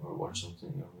or watch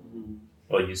something. Or,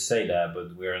 Well, you say that,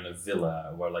 but we're in a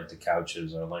villa where like the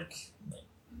couches are like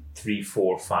 3,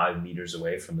 4, 5 meters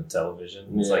away from the television.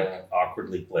 It's like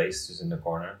awkwardly placed, just in the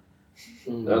corner.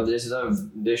 No, they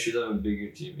should have a bigger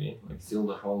TV. Like fill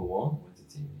the whole wall with the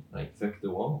TV. Like fuck the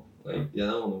wall. Like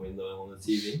on the window on the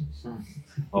TV.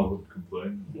 I would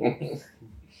complain.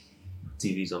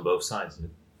 TVs on both sides.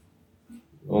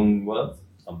 On what?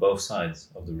 On both sides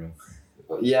of the room.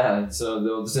 Yeah, so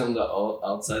the on the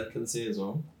outside can see as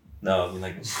well. No, I mean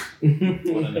like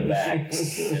one in the back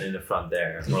and in the front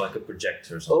there, or like a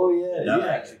projector or something. Oh yeah, That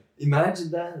yeah. actually- Imagine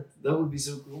that. That would be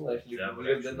so cool. Actually, That would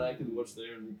because then actually I could watch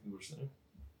there and you can watch there.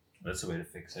 That's the way to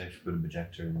fix it. You should put a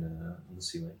projector on the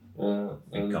ceiling.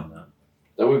 And Come down.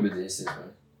 that would be the easiest,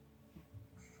 right?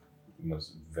 It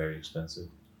was very expensive.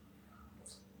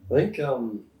 I think,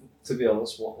 to be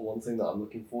honest, one thing that I'm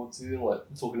looking forward to, like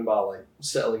talking about like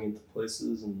settling into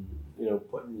places and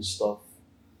putting your stuff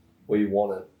where you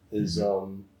want it, is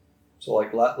so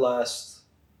like last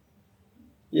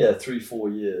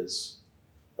 3-4 years,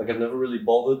 like I've never really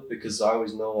bothered because I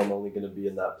always know I'm only going to be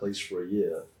in that place for a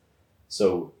year,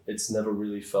 so it's never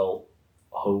really felt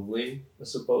homely, I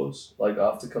suppose. Like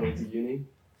after coming to uni,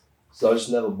 so I just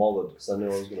never bothered because I knew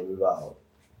I was going to move out.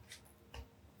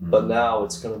 But now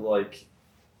it's kind of like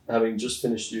having just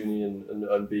finished uni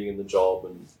and being in the job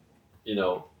and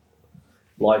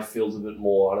life feels a bit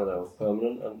more, I don't know,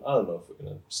 permanent. And I don't know if we're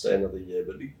going to stay another year,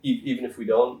 but even if we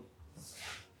don't,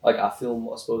 like I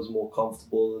feel, I suppose, more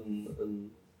comfortable and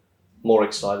more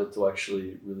excited to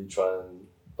actually really try and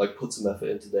like put some effort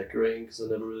into decorating because I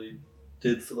never really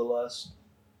did for the last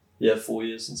 4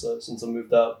 years since I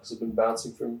moved out because I've been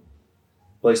bouncing from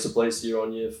place to place year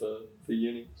on year for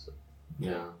uni. So.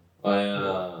 Yeah,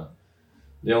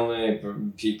 the only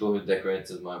people who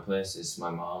decorated my place is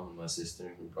my mom and my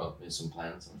sister who brought me some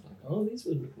plants. I was like, oh, these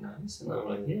would look nice, and I'm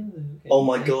like, yeah, okay. Oh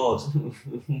my god!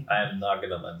 I am not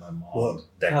gonna let my mom What?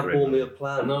 Have decorate. bought me a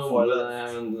plant. No, before I but left. I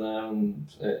haven't.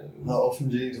 How often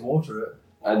do you need to water it?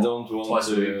 I don't want Twice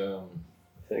a to. week.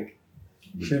 I think.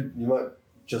 You might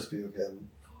just be okay.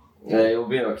 It'll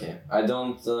be okay. I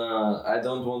don't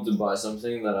want to buy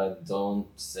something that I don't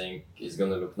think is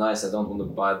gonna look nice. I don't want to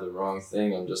buy the wrong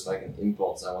thing. I'm just like an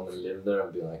impulse. I want to live there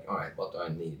and be like, all right, what do I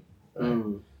need? Right?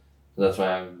 So that's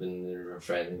why I've been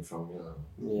refraining from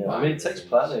Yeah, I mean it takes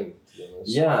planning. To be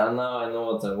honest. Yeah, and now I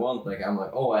know what I want. Like I'm like,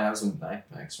 oh, I have some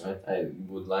backpacks, right? I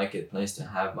would like a place to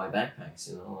have my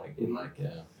backpacks, like in like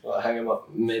Hang them up.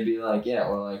 maybe like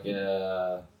or like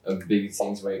a big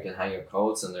things where you can hang your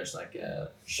coats and there's like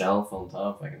a shelf on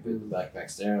top. I can put the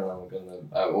backpacks there, and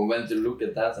I went to look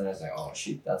at that and I was like, oh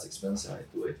shit, that's expensive. I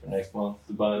have to wait for next month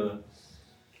to buy that.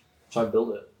 Try and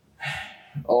build it.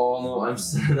 Oh no,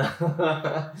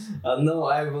 no,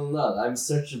 I will not. I'm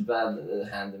such a bad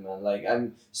handyman. Like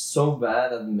I'm so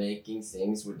bad at making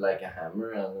things with like a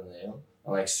hammer and a nail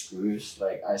and like screws.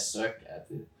 Like I suck at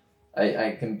it.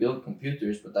 I can build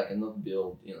computers, but I cannot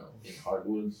build, in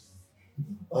hardwood.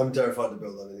 I'm terrified to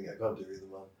build anything. I can't do either,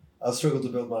 man. I've struggled to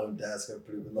build my own desk. I've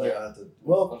pretty been like I had to.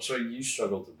 Well, I'm sure you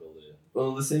struggled to build it.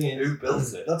 Well, the thing is, Who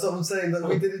built it? that's what I'm saying. That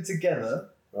we did it together.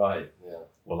 Right. Yeah.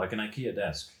 Well, like an IKEA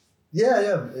desk.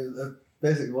 Yeah. It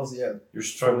basically was. Yeah. You're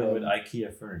struggling with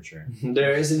IKEA furniture.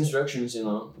 there is instructions.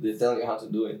 They tell you how to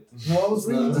do it. Well, I was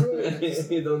reading through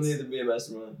it. You don't need to be a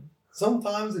mastermind.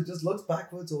 Sometimes it just looks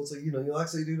backwards. Also, you'll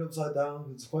actually do it upside down.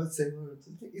 It's quite similar.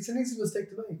 It's an easy mistake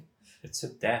to make. It's a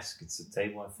desk. It's a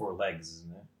table and 4 legs,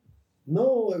 isn't it?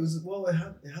 No, it was. Well, it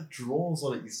had drawers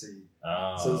on it. You see,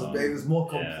 Oh, so it was more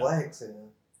yeah. complex.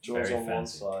 Drawers Very on one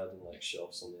fancy. side and like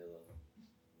shelves on the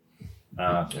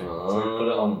other. Okay. So we put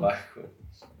it on backwards.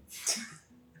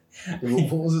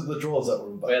 What was it? The drawers that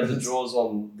were. We had the drawers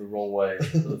on the wrong way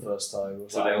for the first time.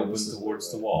 So they open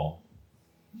towards the wall.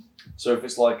 So if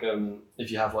it's like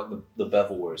if you have like the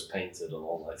bevel where it's painted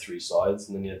along like 3 sides,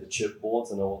 and then you have the chipboard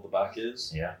to know what the back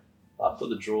is. Yeah. I put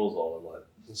the drawers on. I'm like,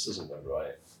 this isn't going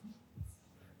right.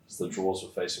 Because the drawers were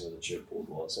facing where the chipboard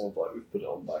was. So I'm like, we've put it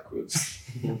on backwards.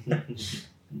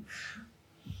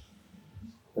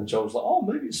 And John was like, oh,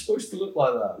 maybe it's supposed to look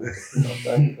like that.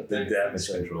 I The damage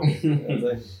control. I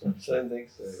don't think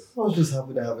so. I was just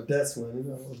happy to have a desk, man. You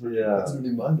know, I didn't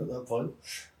really mind at that point.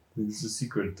 It's a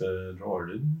secret drawer,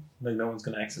 dude. Like no one's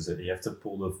gonna access it. You have to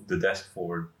pull the desk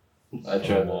forward. I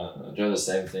tried the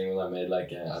same thing when I made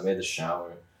I made a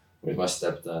shower with my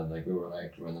stepdad. Like we were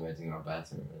like renovating our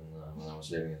bathroom when I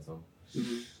was living at home.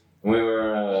 Mm-hmm. We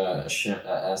were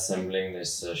assembling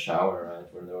this shower,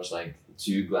 right, where there was like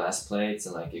 2 glass plates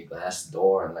and like a glass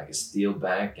door and like a steel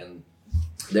back, and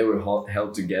they were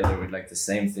held together with like the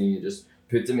same thing. You just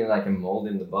put them in like a mold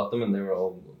in the bottom, and they were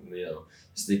all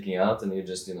sticking out, and you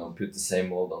just put the same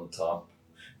mold on top,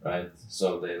 right?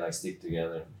 So they like stick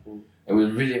together. It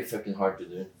was really fucking hard to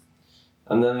do.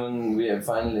 And then when we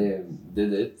finally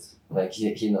did it, like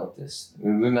he noticed.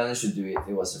 We managed to do it.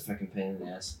 It was a fucking pain in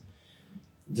the ass.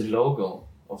 The logo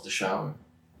of the shower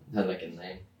had like a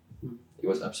name. It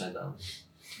was upside down.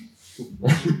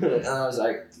 And I was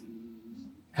like,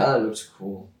 kind of looks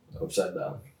cool upside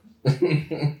down.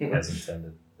 As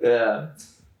intended. Yeah.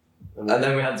 And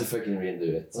then we had to fucking redo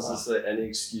it. Doesn't say any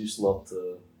excuse not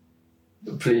to.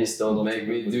 Please don't Not make to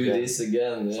me do do it again. this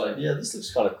again. It's Yeah. like, yeah, this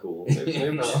looks kind of cool. Maybe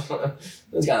not.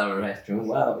 It's kind of a retro.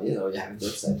 Wow, you have it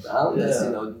upside down. That's,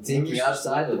 Yeah. thinking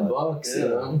outside the box,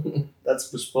 Yeah. That's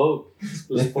bespoke. It's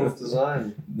bespoke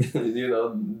design.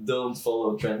 Don't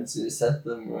follow trends, you set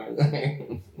them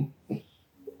right.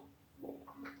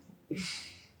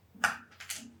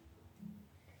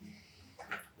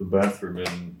 The bathroom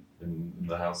in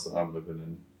the house that I'm living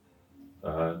in,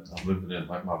 I'm living in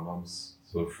like my mum's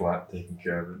sort of flat, taking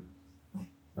care of it.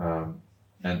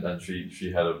 And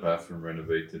she had a bathroom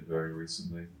renovated very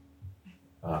recently.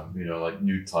 Like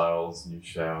new tiles, new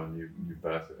shower, new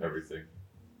bath, everything.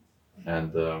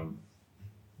 And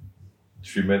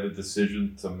she made the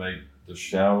decision to make the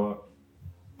shower,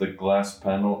 the glass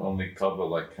panel only cover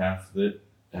like half of it,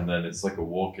 and then it's like a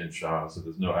walk-in shower, so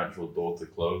there's no actual door to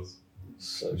close.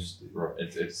 So stupid. Right,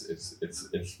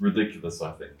 it's ridiculous,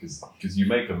 I think, because you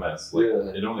make a mess. Like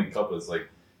Yeah. it only covers like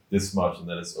this much, and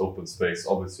then it's open space.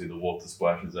 Obviously, the water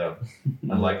splashes out,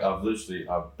 and like I've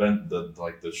bent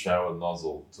the shower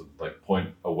nozzle to like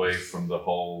point away from the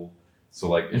hole, so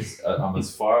like it's I'm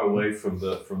as far away from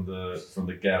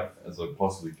the gap as I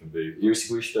possibly can be. You're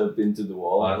squished up into the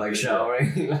wall, like Yeah.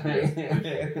 showering.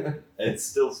 It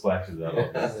still splashes out.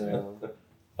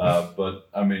 Yeah. But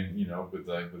I mean,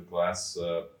 with glass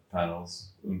panels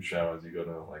and showers, you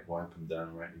gotta like wipe them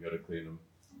down, right? You gotta clean them.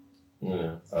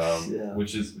 Yeah.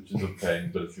 Which is a pain,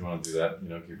 but if you want to do that,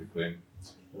 keep it clean.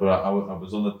 But I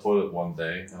was on the toilet one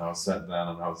day, and I was sat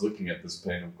down, and I was looking at this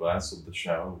pane of glass of the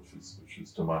shower, which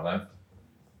is to my left,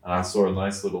 and I saw a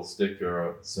nice little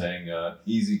sticker saying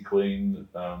 "Easy Clean,"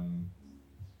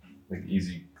 like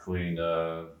easy clean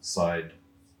side.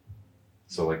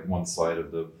 So like one side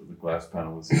of the glass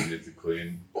panel was easier to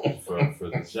clean for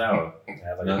the shower.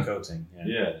 Have like a coating.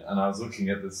 Yeah, and I was looking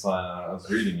at this sign and I was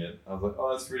reading it. I was like,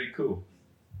 oh, that's really cool.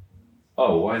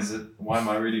 Oh, why am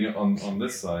I reading it on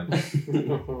this side?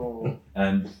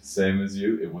 And same as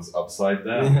you, it was upside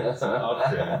down.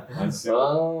 Okay, I see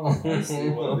what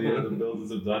the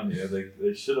builders have done here.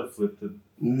 They should have flipped it.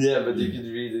 Yeah, but you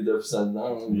could read it upside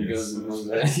down because it was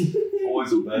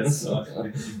Always a bad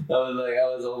sign. I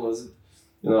was almost.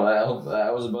 I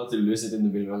was about to lose it in the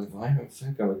middle. I was like, why the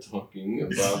fuck are we talking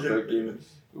about fucking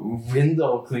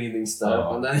window cleaning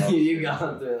stuff? And then you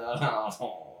got to it.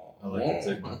 I like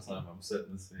to take my time. I'm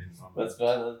setting the scene. That's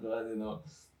fine.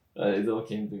 It all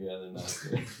came together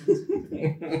nicely.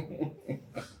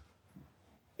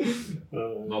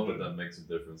 Not that that makes a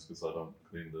difference because I don't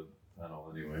clean the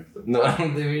panel anyway. But No,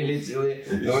 we literally,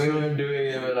 when we were doing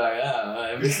it, we were like,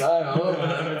 every time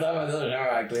I do the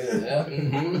shower, I clean it,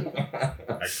 yeah.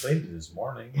 I cleaned it this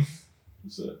morning.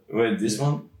 so, Wait, this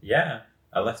one? Yeah,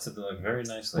 I left it like very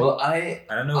nicely. Well, I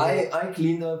don't know.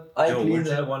 cleaned up, Joe, weren't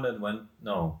you the one that went?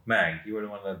 No, Mag, you were the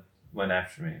one that went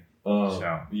after me. oh,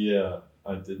 yeah,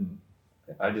 I didn't.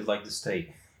 I did like the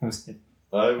steak. I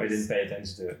I didn't pay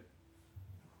attention to it.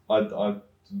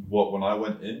 When I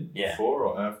went in? Yeah. Before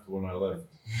or after when I left?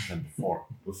 And before.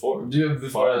 Before. Do it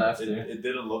before and Fine. after. It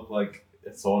didn't look like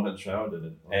someone had showered in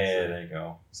it. Hey, there you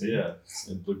go. So yeah,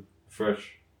 it looked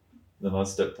fresh. Then I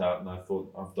stepped out and I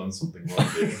thought, I've done something wrong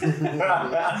here.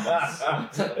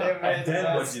 And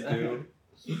then what you do?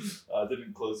 I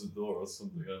didn't close the door or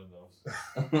something, I don't know.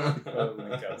 Oh my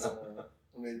god.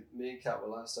 I mean, me and Kat were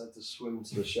last had to swim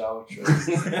to the shower tray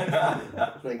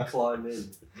and then climb in.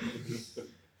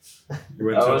 You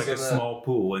went I to was like a gonna- small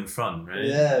pool in front, right?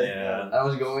 Yeah. I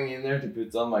was going in there to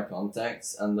put on my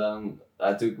contacts, and then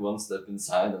I took one step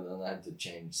inside, and then I had to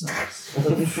change size.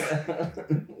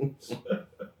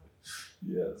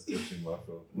 Yeah, it's touching my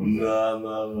phone.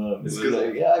 No. It's But good.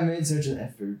 like, yeah, I made such an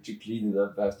effort to clean it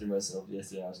up after myself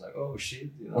yesterday. I was like, oh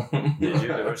shit, you know. Did you?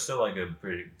 There was still like a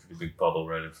pretty big puddle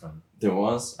right in front. There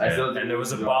was. I Yeah. felt And there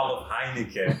was a bottle of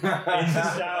Heineken in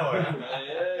the shower.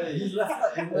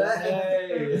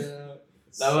 Hey.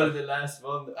 That was the last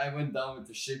one. I went down with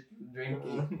the ship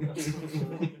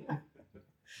drinking.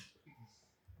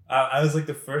 I was like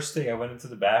the first thing I went into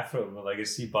the bathroom and like I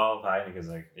see bottle of Heineken. I was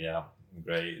like, yeah,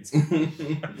 great.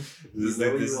 This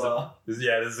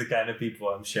is the kind of people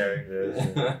I'm sharing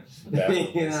the bathroom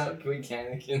You with. know, quick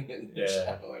Heineken in the Yeah.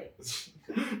 shower.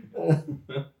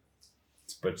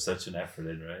 To put such an effort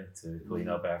in, right? To clean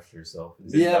up after yourself. And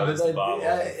Yeah, notice but the bottle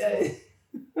on the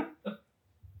floor.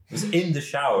 It was in the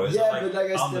shower. It was Yeah, not but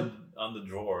like I on the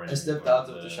drawer. I stepped out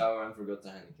of the shower and forgot the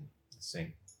Heineken.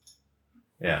 Sink.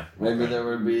 Yeah. Maybe there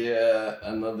will be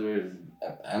another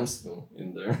Amstel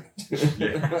in there.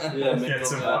 Yeah, make Yeah, up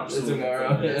tomorrow.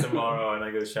 Tomorrow. Yeah, tomorrow when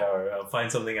I go shower. I'll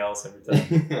find something else every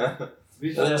time.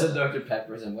 There's a Dr.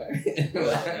 Pepper somewhere.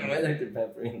 Why Dr.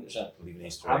 Pepper in the shower? Leave an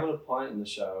Easter egg. Having a pint in the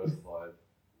shower is a vibe.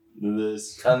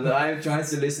 This. And I'm trying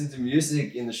to listen to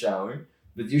music in the shower,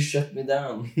 but you shut me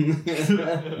down.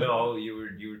 No, you were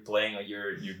playing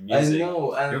your music. I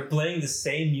know. And You're playing the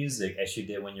same music as you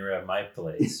did when you were at my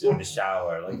place in the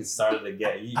shower. Like it started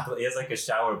again. He has like a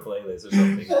shower playlist or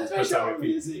something. that's my For some shower repeat.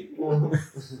 music.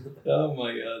 Oh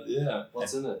my god, yeah.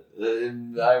 What's in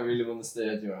it? I really want to stay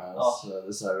at your house.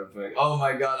 The Cyberpunk. Oh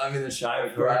my god, I'm in the shower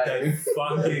I've heard crying. that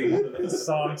fucking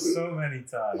song so many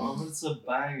times. Oh, but it's a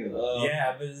banger.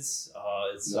 Yeah, but it's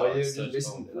No, you such just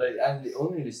listen. comfort. Like I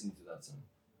only listen to that song.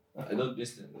 I don't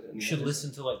listen. You should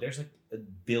listen to like there's like a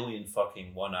billion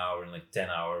fucking 1 hour and like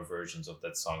 10-hour versions of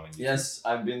that song on YouTube. Yes,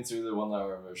 I've been through the 1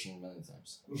 hour version many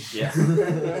times. Yeah.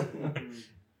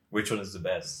 Which one is the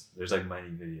best? There's like many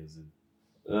videos.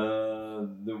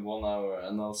 The 1 hour,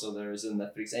 and also there is a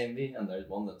Netflix AMV, and there's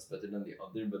one that's better than the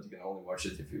other, but you can only watch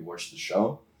it if you watch the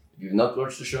show. If you've not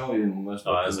watched the show, you must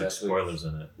Oh, watch there's the like Netflix. spoilers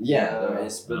in it. Yeah, there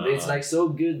is, but it's Ah. like so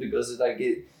good because it's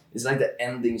like the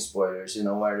ending spoilers, you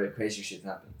know, where the crazy shit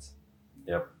happens.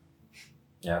 Yeah,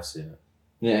 I've seen it.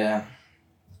 Yeah.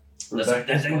 That's a my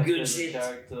good favorite shit.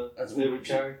 Character. That's Favorite good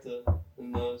shit. character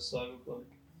in Cyberpunk.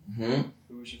 Hmm?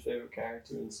 Who was your favorite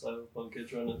character in Cyberpunk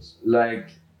Edge Runners? Like,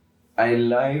 I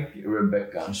like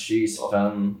Rebecca. She's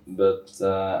fun, but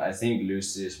I think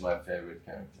Lucy is my favorite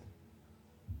character.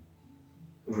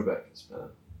 Rebecca's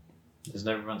better. Doesn't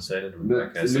everyone say that But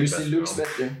Rebecca is the Lucy best looks girl?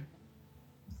 better.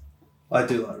 I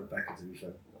do like Rebecca, to be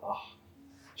fair. Oh,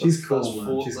 She's cool, that's man.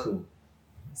 four- She's that- cool.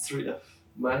 3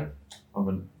 man. I'm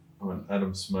an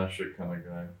Adam Smasher kind of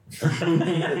guy.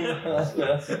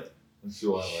 That's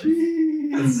who I like.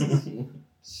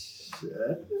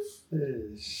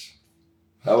 Fish.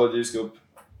 How about you, Scoop?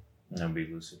 That'd be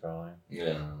Lucy probably.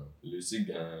 Yeah, Lucy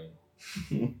guy.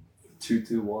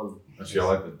 2-2-1. Actually, I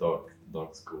like the dog. The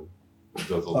dog's cool. It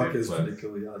does all the Fuck, it's pretty plans.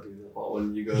 cool. Yeah, I do that. What,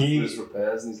 when you go He- through his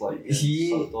repairs and he's like, he-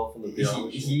 sucked off in the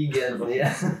pyjama shit. He gets Oh,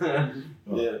 yeah. I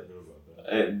Yeah. don't know about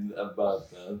that. And about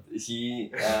that, he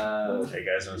Hey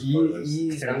guys, no spoilers.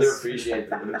 he's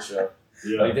underappreciated in the show.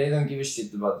 Yeah. Like they don't give a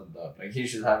shit about the dog. Like he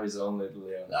should have his own little.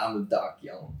 I'm the dog,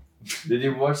 yo. Did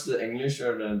you watch the English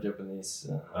or the Japanese?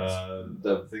 I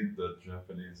think the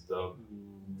Japanese dub.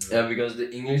 Yeah, because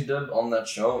the English dub on that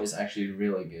show is actually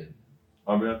really good.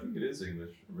 I mean, I think it is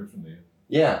English originally.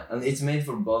 Yeah, and it's made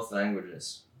for both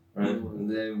languages. Right? Mm. And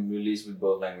they release with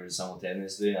both languages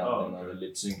simultaneously, and Oh, then okay. the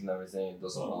lip sync and everything. It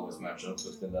doesn't always match up,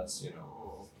 but then that's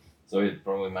Oh. so it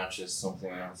probably matches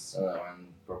something else, and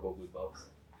probably both.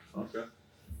 Okay.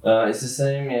 It's the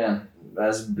same, yeah,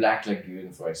 as Black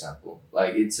Lagoon, for example.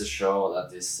 Like, it's a show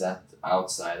that is set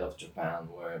outside of Japan,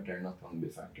 where they're not going to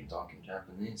be fucking talking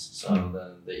Japanese. So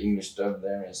the English dub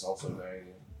there is also very.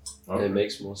 Okay. It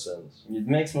makes more sense. It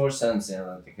makes more sense, yeah,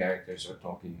 that the characters are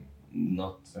talking.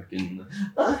 Not fucking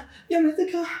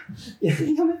Yamete ka,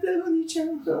 Yamete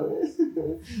Oni-chan.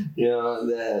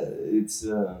 It's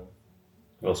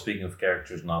Well, speaking of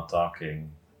characters not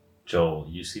talking, Joel,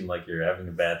 you seem like you're having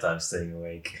a bad time staying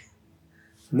awake.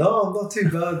 No, I'm not too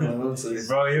bad, man. Honestly.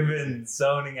 Bro, you've been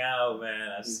zoning out, man.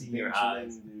 I've seen your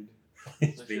eyes. Dude.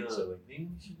 It's been chilling.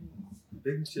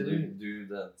 Big chili. do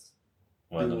that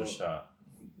One another shot.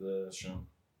 the show.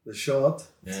 The shot.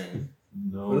 Yeah.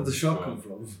 No. Where did the shot God. come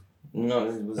from? No,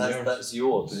 it was That's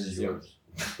yours. This is yours.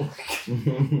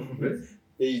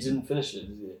 Yeah, you didn't finish it,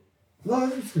 did you? No, I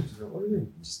didn't finish it. What do you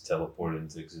mean? Just teleported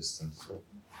into existence.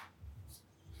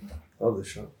 Oh, the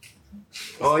shot.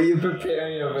 Oh, you prepare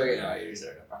your fucking. Oh, you're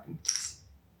so fucking.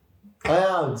 I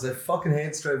am, because I fucking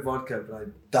hate straight vodka, but I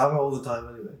damn it all the time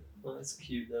anyway. Oh, that's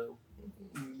cute though.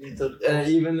 Little And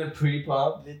even the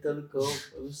pre-pop. little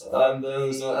coke. And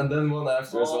then one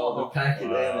after as well to pack it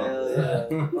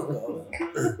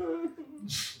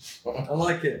Wow. I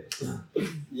like it.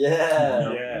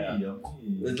 Yeah. Yeah.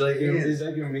 It's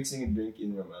like you're mixing a drink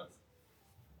in your mouth.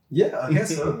 Yeah, I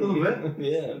guess so, a little bit.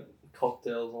 Yeah.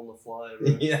 Cocktails on the fly,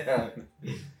 bro. Yeah.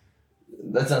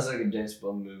 That sounds like a James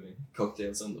Bond movie.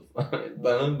 Cocktails on the fly.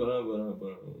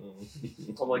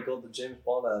 Oh my god, the James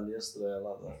Bond ad yesterday, I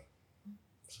like that.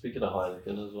 Speaking of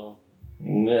Heineken as well.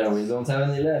 Yeah, we don't have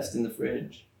any left in the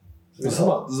fridge. There's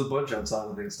a bunch outside,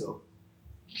 I think, still.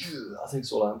 I think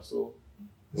it's all Amstel.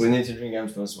 We need to drink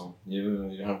Amstel as well. You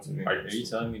have to drink. Are you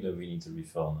telling me that we need to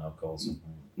refill on alcohol?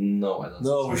 No, I don't.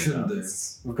 No, we shouldn't do.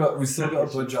 We still got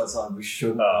a bunch outside. We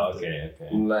shouldn't. Oh, okay.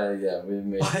 Like, yeah, we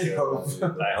made I sure.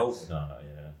 hope. I hope not.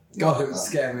 Yeah. God, it would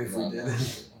scare me if we did.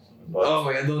 But Oh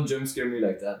my god, don't jump scare me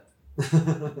like that.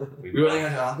 we We're running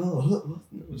bought, out of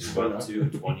we bought 2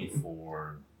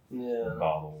 24 Yeah.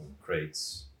 bottle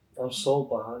crates. I'm sold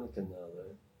by Heineken now,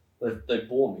 though. They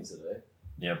bought me today.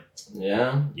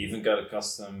 Yeah. Even got a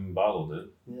custom bottle, dude.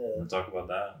 Yeah. We'll talk about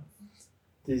that.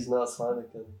 These nuts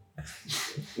Heineken.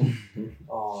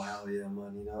 Oh, hell yeah,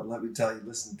 man. You know, let me tell you,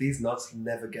 listen, these nuts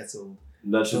never get old.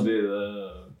 That should be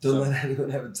the Don't let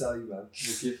anyone ever tell you, man.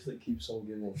 The gift that keeps on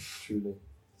giving, truly.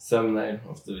 thumbnail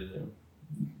of the video.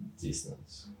 These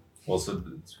nuts. Also,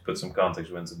 to put some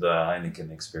context, we went to the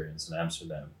Heineken experience in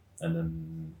Amsterdam. And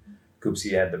then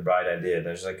Koopsie had the bright idea.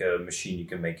 There's like a machine you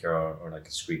can make your own, or like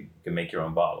a screen. You can make your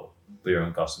own bottle. Put your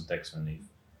own custom text underneath.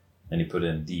 And he put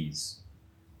in these.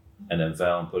 And then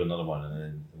Val put another one, and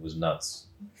then it was nuts.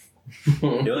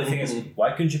 The only thing is,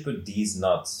 why couldn't you put these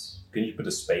nuts? Couldn't you put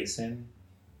a space in?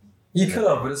 You could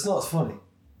have, but it's not as funny.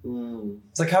 Mm.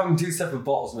 It's like having 2 separate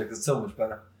bottles makes it so much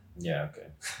better. Yeah, okay.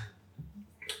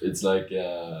 It's like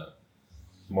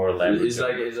More elaborate. it's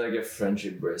like a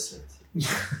friendship bracelet.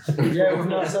 Yeah, we're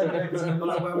not saying that because no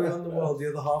matter where we are in the world, the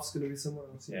other half's going to be somewhere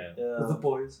else. Yeah. With the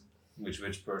boys.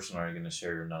 Which person are you going to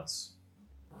share your nuts?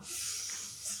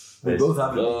 We both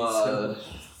have it.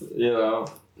 You know,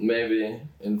 maybe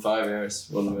in 5 years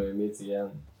when we meet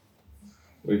again,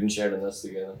 we can share the nuts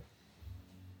together.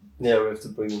 Yeah, we have to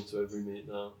bring them to every meet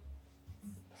now.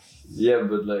 Yeah,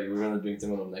 but like we're gonna drink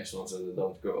them on the next one so they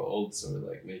don't go old, so we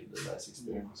like make it a nice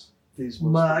experience. These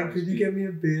Man, could you get me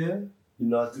a beer?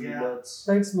 United nuts.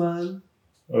 Thanks, man.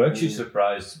 I'm actually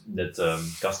surprised that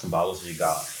custom bottles you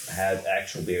got had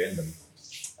actual beer in them.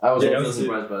 I was Yeah, also me too.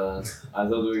 surprised by that. I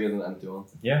thought we would get an empty one.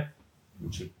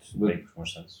 Which would But- make more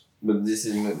sense. But this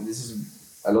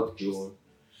is a lot cooler.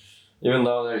 Even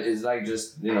though there is like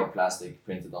just, you know, plastic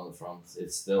printed on the front,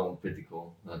 it's still pretty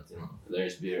cool that, you know, there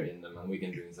is beer in them and we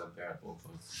can drink some beer at one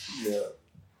point. Yeah.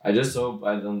 I just hope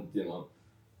I don't, you know,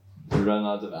 run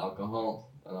out of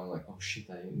alcohol and I'm like, oh shit,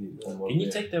 I need one more Can you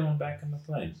beer. take that one back on the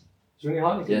plane? Is there any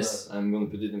Heineken? Yes, I'm gonna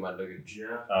put it in my luggage.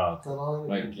 Yeah. Oh,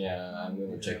 Like, yeah, I'm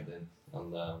gonna check it in.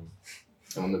 And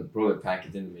I'm gonna probably pack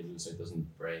it in the middle so it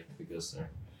doesn't break because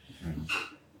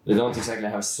they don't exactly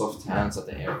have soft hands at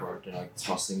the airport. They're like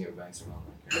tossing your bags around.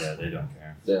 yeah, they don't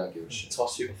care. They don't give a shit.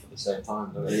 Toss you off at the same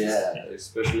time, don't they? Yeah,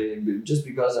 especially just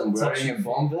because I'm wearing a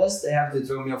foam vest, they have to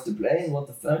throw me off the plane. What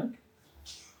the fuck?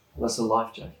 That's a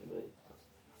life jacket, mate.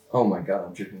 Oh my god,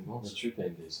 I'm tripping balls. That's true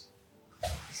these.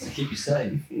 It's to keep you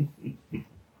safe.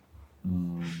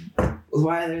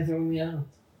 Why are they throwing me out?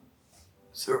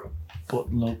 Sir,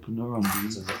 bottle opener on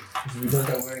these. Because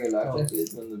I'm wearing a life jacket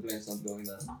when the plane's not going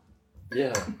down.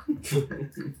 Yeah.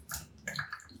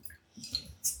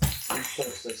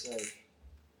 Stay safe.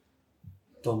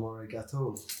 Don't worry,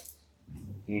 Gato.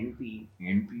 NP.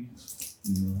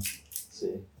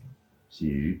 See.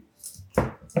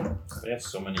 We have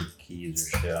so many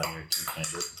keys or shit on your key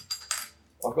finder.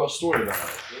 I've got a story about that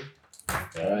actually.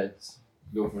 Okay. Alright,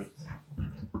 go for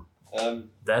it.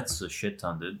 That's a shit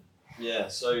ton, dude. Yeah,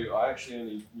 so I actually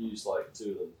only used like 2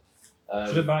 of them.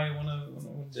 Should I buy one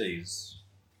of these?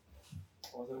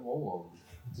 I don't want one.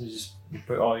 You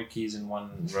put all your keys in one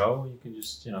row. You can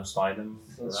just slide them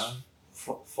That's around.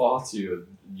 Far too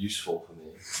useful for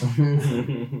me. So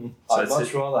I'd it's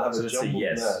much rather have so a it's a jumbled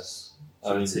yes. mess.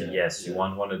 So it's a yes. You yeah.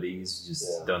 want one of these. You just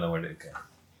Yeah. don't know where to go.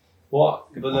 What?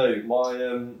 But no, my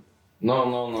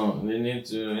No. We need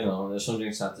to, you know, there's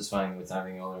something satisfying with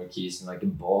having all our keys in like a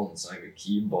ball. It's like a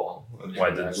key ball. And you Why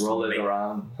can, did like, you roll it make-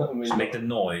 around? Just make the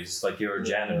noise like you're a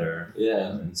janitor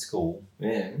Yeah. in school.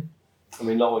 Yeah. I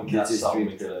mean, no one Gets gets his that on me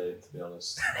street today, to be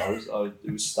honest.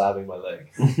 It was stabbing my leg.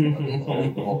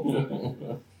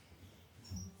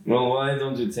 Well, why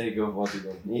don't you take off what you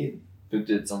don't need? Put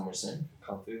it somewhere safe.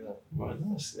 Can't do that. Why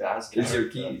not? Yeah, it's It's your character.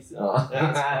 keys. Oh.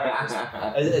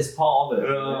 It's part of it.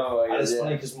 Oh, And it's yeah.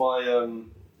 funny because my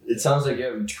It sounds like you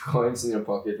have coins in your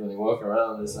pocket when you walk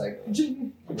around. It's like,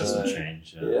 It doesn't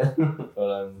change. yeah.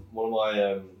 but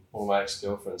one of my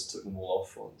ex-girlfriends took them all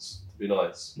off once to be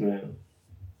nice. Yeah.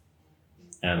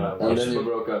 And, And then you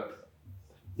broke up.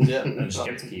 Yeah. and she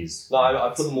kept the keys. No,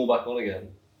 I put them all back on again.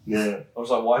 Yeah. I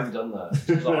was like, why have you done that?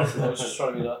 She was like, I was just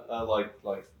trying to be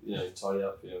like you know, tidy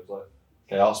up. You know, I was like,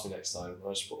 okay, ask me next time. I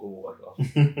just put them all back on.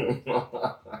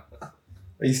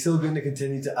 Are you still going to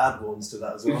continue to add ones to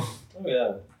that as well? Oh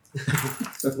yeah.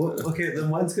 Okay, then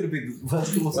what's going to be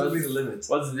the limit?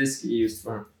 What's this key used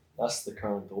for? That's the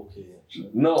current door key actually.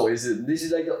 No, this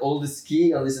is like the oldest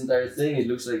key on this entire thing. It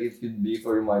looks like it could be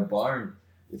for my barn.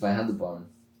 If I had the barn.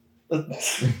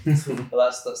 That's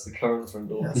the current front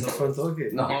door. That's the front door key.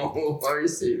 No, are you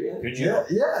serious? Could you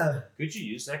Yeah. could you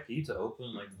use that key to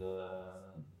open like the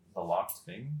locked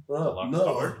thing? The Oh, locked no.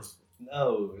 door?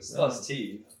 No, it's not his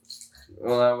teeth.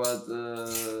 Well, how about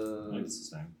It's the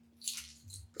same.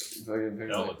 fucking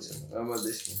No, like, it's- how about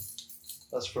this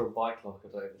That's for a bike lock. I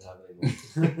don't even have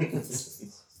anymore.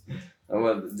 one? How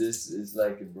about this? It's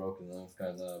like a broken off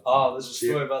kind of. Oh, there's a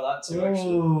story about that too.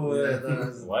 Actually. Oh, yeah, that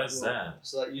is- Why is that?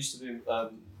 So that used to be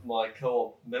my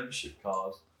co-op membership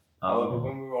card. Oh.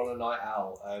 When we were on a night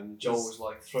out, Joel was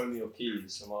like, "Throw me your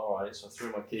keys." I'm like, "All right." So I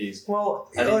threw my keys, Well,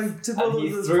 and he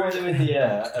this threw point- them in the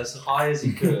air as high as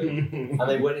he could, and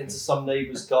they went into some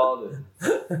neighbour's garden.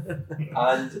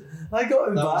 And I got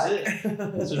him that was back.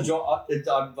 it.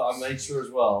 So I made sure as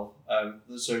well.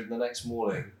 So the next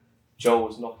morning, Joel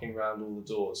was knocking around all the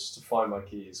doors to find my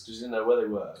keys because he didn't know where they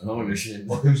were, Holy shit.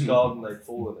 or whose garden they'd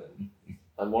fallen in.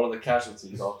 And one of the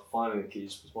casualties after finding the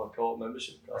keys was my co-op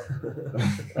membership card.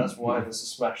 That's why there's a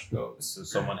smash go. So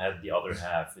someone had the other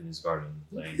half in his garden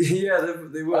playing. Yeah,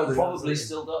 they were. Well, they probably were.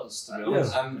 still does, to be Yeah.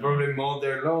 honest. And probably mowed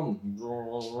their lawn.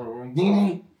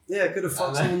 Yeah, could have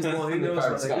fucked And then- someone's more. Who knows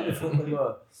what they could have fucked them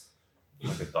up.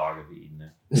 Like a dog had eaten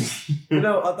it. You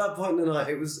know, at that point in the night,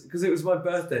 it was because it was my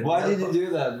birthday. Why did you do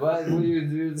that? Why would you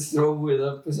do throw it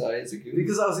up beside the key?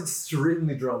 Because I was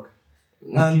extremely drunk,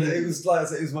 and it was like I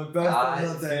said, it was my birthday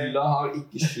that day. Fylla har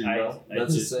ikke skylda. I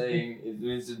That's a just- saying. It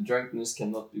means that drunkenness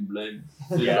cannot be blamed.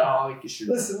 Yeah. Fylla har ikke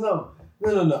skylda. Listen, no.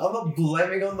 I'm not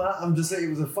blaming on that. I'm just saying it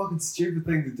was a fucking stupid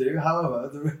thing to do.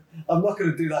 However, I'm not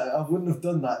going to do that. I wouldn't have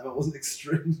done that if I wasn't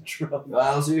extremely drunk.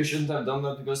 Well, so you shouldn't have done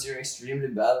that because you're extremely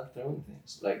bad at throwing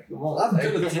things. Like, come on. I'm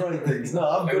good at throwing things. No,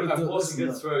 I'm good at I doing wasn't a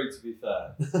good throw, to be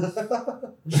fair.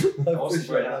 I I wasn't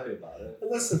very appreciate that. happy about it.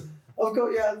 And listen, I've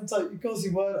got it's like because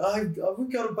you were. We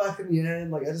got it back in the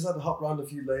end. Like I just had to hop around a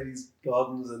few ladies'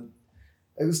 gardens, and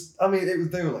it was. I mean,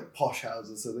 they were like posh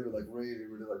houses, so they were like really,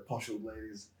 really like posh old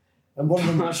ladies. And one of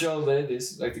them, Posh old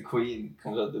ladies, like the queen,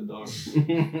 comes out the door.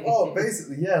 oh,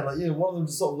 basically, yeah, like one of them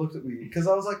just sort of looked at me because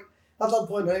I was like, at that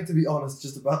point, I need to be honest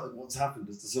just about like what's happened,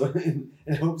 just to sort of in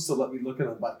hopes to let me look in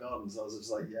the back garden. So I was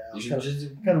just like, yeah, I You was should kind of,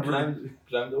 just kind of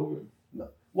climbed over.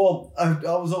 well, I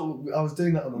was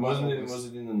doing that on the Wasn't night. it? Was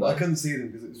it in the But I night? couldn't see them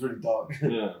because it was really dark.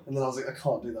 Yeah. And then I was like, I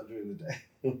can't do that during the day.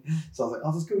 So I was like,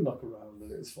 I'll just go knock around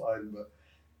and it was fine. But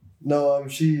no,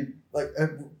 she, like,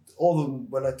 all of them,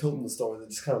 when I told them the story, they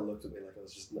just kind of looked at me like I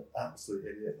was just an absolute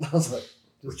idiot. And I was like,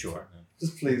 Which you are.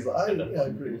 just please. Like, I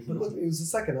agree. But look, it was the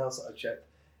second house that I checked.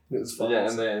 And it was fine. Yeah,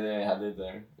 and they had it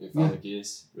there. You found the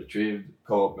keys, retrieved,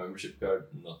 co-op membership card,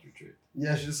 not retrieved.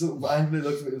 Yeah, she just sort of angrily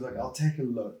looked at me. It was like, I'll take a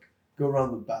look, go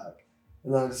around the back.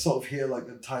 And then I just sort of hear like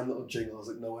a tiny little jingle. I was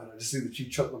like, no way. And I just see that she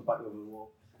chucked them back over the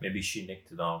wall. Maybe she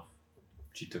nicked it off.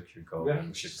 She took your gold Yeah,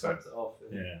 membership she card. slapped it off.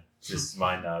 Yeah. This is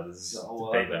mine now. This is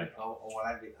I'll payback.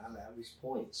 have his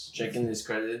points. Checking his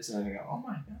credits and I go, oh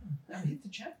my god, I hit the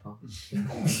jackpot.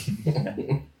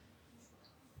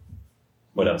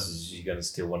 What else is she gonna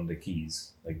steal? One of the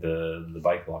keys, like the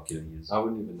bike lock you don't use. I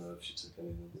wouldn't even know if she took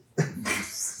anything.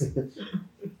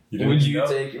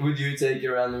 Would you take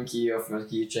a random key off your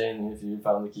keychain if you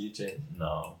found the keychain?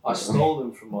 No. I stole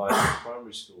them from my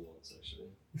primary school once, actually.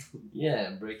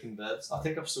 Yeah, Breaking Bad. I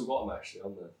think I've still got them actually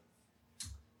on there.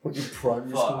 What your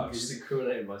primary But school I've just keys?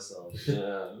 incriminated myself.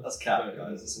 Yeah. That's cat,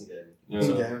 guys. It's in game. Yeah.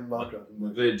 Yeah,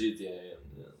 Minecraft. The GTA.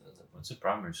 Yeah, What's a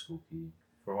primary school key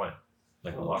for? What?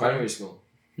 Like a Oh, lock? primary school.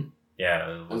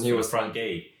 Yeah. And he was front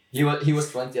gate. He was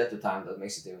 20 at the time. That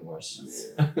makes it even worse.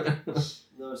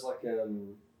 No, it's like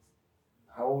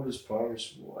how old is primary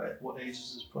school? What age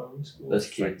is primary school? That's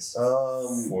kids.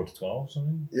 4 to 12 or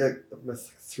something. Yeah, I'm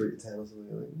 3 to 10 or something.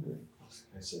 I think.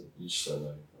 Okay, so you just don't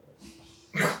know.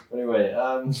 Anyway,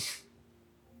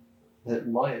 it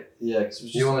might, yeah, because it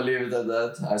was just You want to leave it at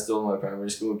that? I stole my primary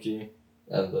school key,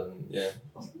 and then yeah.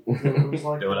 it was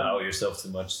like, Don't want to out yourself too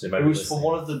much. They might it be was for listening.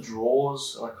 one of the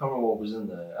drawers, and I can't remember what was in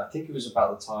there. I think it was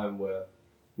about the time where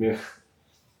me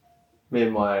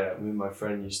and my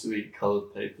friend used to eat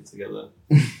coloured paper together.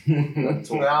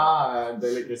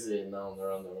 Delicacy. No,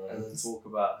 they're on the And then right. talk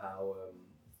about how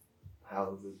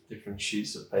the different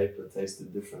sheets of paper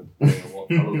tasted different depending on what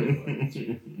colour they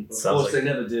were. Of Sounds course, like- they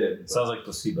never did. But Sounds like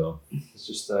placebo. it's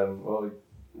just well,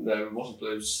 no, it wasn't.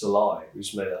 It was just a lie. We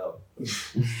just made it up,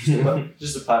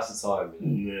 just to pass the time.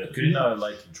 You know? Could you not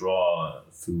like draw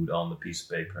food on the piece of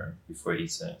paper before he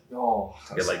eats it? Oh,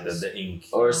 Get like the ink.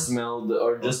 Or smelled,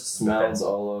 or just The smelled pencil.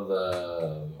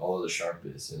 all of the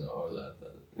sharpies, you know, or that.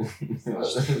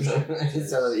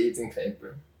 Instead of eating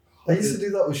paper. I used to do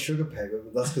that with sugar paper,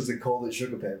 but that's because they called it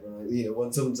sugar paper. And like,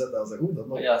 when someone said that, I was like, "Ooh, that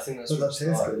might." Yeah, I think that's But what that tastes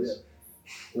good, started.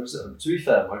 It was, to be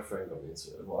fair, my friend got me into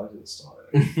it. Well, I didn't start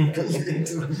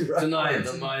it. Tonight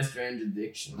on my strange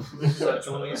addiction. So, do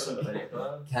you want to eat some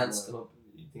paper? Can't stop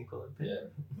eating colored paper.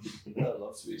 Yeah, I'd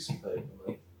love to eat some paper,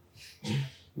 man.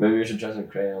 Maybe we should try some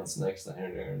crayons next time.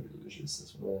 They're delicious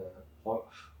as well. Yeah.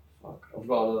 Fuck. I've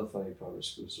got another funny primary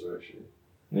school story actually.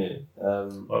 Yeah.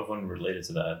 I have one related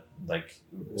to that. Like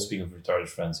speaking of retarded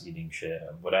friends eating shit.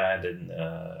 What I had in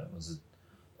was it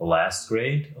the last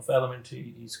grade of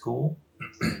elementary school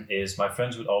is my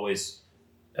friends would always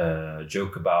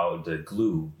joke about the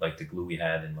glue, like the glue we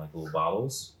had in like little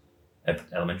bottles at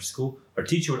elementary school. Our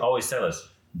teacher would always tell us,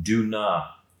 "Do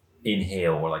not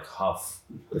inhale or like huff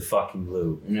the fucking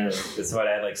glue." Yeah. That's why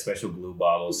I had like special glue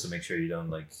bottles to make sure you don't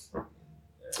like.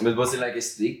 But was it like a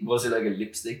stick? Was it like a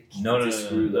lipstick? No, It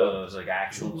it was like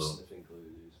actual glue. Sniffing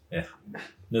glue.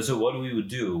 No, so what we would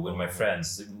do with my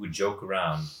friends is we would joke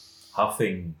around,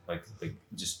 huffing like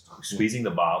just squeezing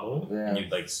the bottle, and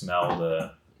you'd like smell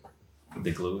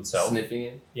the glue itself. Sniffing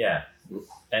it. Yeah,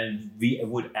 and we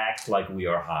would act like we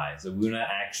are high, so we're not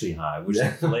actually high. We're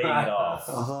just playing it off.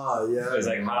 Aha, yeah. It's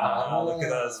like, ha ha ha! Look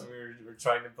at us. We're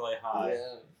trying to play high.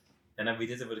 Yeah. And then we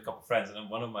did it with a couple friends, and then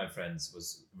one of my friends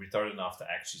was retarded enough to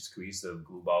actually squeeze the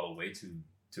glue bottle way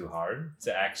too hard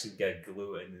to actually get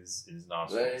glue in his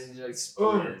nostrils. Then he's like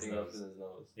squirting up in his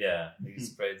nose. Yeah, he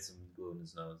sprayed some glue in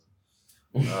his nose.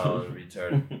 Oh, the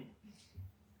retard.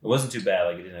 It wasn't too bad,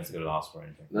 like he didn't have to go to the hospital or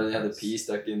anything. Then he had the pee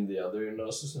stuck in the other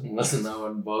nose. Must know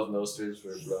when both nostrils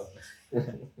were blocked.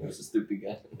 He was a stupid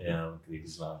guy. Yeah, luckily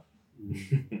he's not.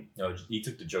 No, he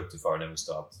took the joke too far, then we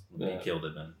stopped. Yeah. He killed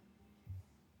it then.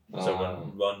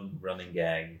 So running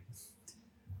gag.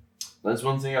 That's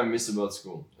one thing I miss about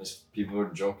school. Is people were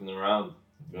joking around.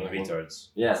 Retards.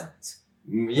 Yeah.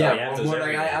 yeah, Yeah, those more like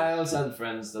everywhere. I also had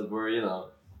friends that were, you know,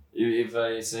 if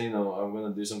I say, you know, I'm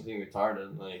gonna do something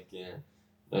retarded, like,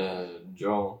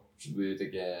 Joe, should we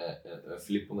take a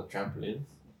flip on the trampoline?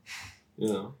 You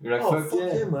know, you're like, Oh, fuck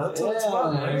yeah, man. That's what it's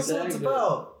about, man. That's what it's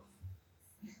about.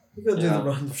 You gotta do Yeah. the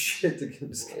random shit to get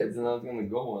this It's not gonna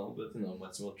go well, but you know, might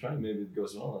as well try. Maybe it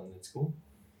goes well and it's cool.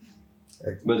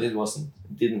 Excellent. But it wasn't.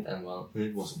 It didn't end well.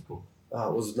 It wasn't cool.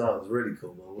 It was really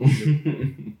cool,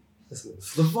 man. It's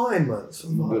for the vine, man. It's for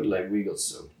the But vine. like we got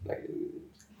soaked. Like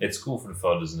It's cool for the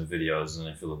photos and the videos, and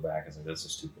if you look back, it's like, that's a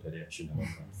stupid idea. I shouldn't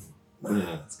have done that.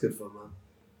 yeah, It's good fun,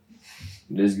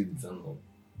 man. it is good fun though.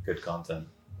 Good content.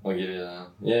 I'll give you that.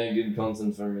 Yeah, good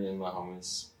content for me and my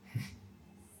homies.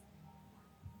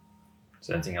 Is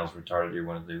there anything else retarded you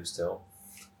want to do still?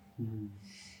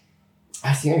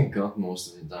 I think I got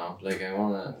most of it down. Like I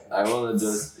wanna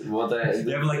just what I You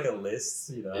have like a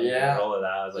list, you know? Yeah. Roll it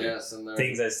out. Like yes, and there,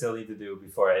 things I still need to do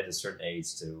before I hit a certain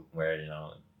age to where, you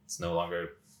know, it's no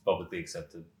longer publicly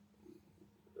accepted.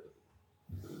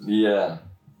 yeah,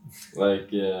 like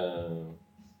I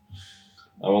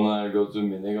wanna go to a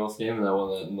mini golf game and I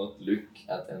wanna not look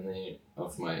at any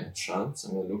of my shots.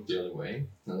 I'm gonna look the other way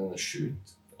and I'm gonna shoot.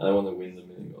 And I wanna win the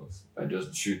mini golf by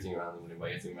just shooting randomly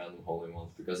by getting random hole in ones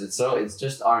because it's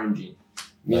just RNG.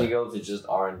 Mini golf is just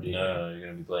RNG. No, you're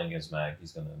gonna be playing against Mac.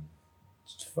 He's gonna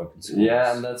just fucking squeeze.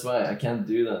 Yeah, and that's why I can't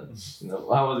do that. You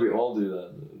know, how would we all do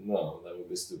that? No, that would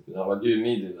be stupid. How would you and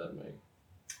me do that, mate?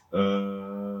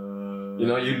 You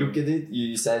know, you look at it,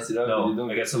 you size it up, No, but you don't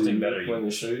I get got something to better, look you- when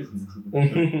you shoot.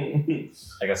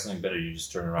 I got something better. You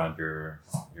just turn around your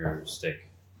stick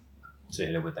to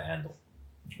hit it with the handle.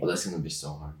 Well, that's gonna be so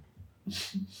hard.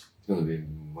 It's gonna be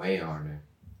way harder.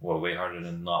 Well, way harder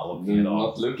than not looking at all.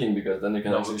 Not looking because then you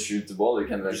can No, actually shoot the ball. You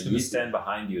can You're like just gonna hit stand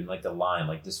behind you in like the line,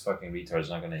 like this fucking retard's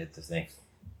not gonna hit the thing. it.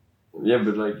 Yeah,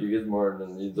 but like you get more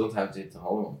than you don't have to hit the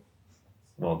hollow.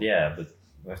 Well, yeah, but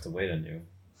we have to wait on you.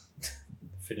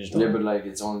 Finish the Yeah, but like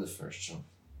it's only the first shot.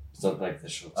 It's not like the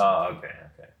short. Oh, okay.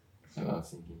 So I'm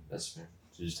thinking that's fair.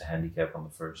 So just a handicap on the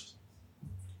first.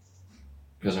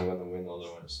 Because I'm gonna win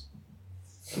otherwise.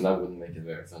 And that wouldn't make it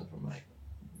very fun for Mike.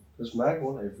 Because Mag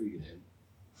won every game.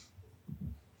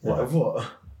 What?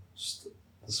 Just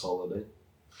this holiday.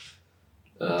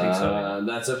 I think so.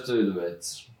 That's up to the bet.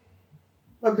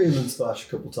 I've been in Smash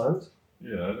a couple times.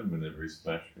 Yeah, I didn't win every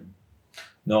Smash game.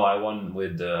 No, I won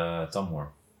with Tom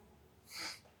Moore.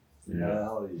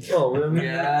 Hell yeah. Oh, really?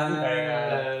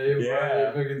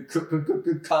 Yeah.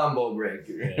 Fucking combo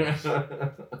breaker. Yeah.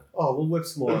 Oh, we'll whip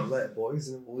some more later, boys,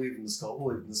 and we'll leave in the skull.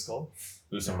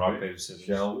 Do some rock, paper, scissors.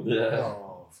 Shall we? Yeah.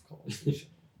 Oh, of course.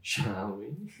 Shall we?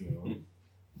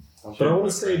 But I want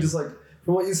to say, just like,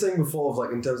 from what you're saying before, of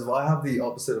like, in terms of, I have the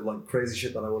opposite of like crazy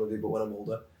shit that I want to do, but when I'm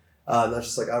older. And that's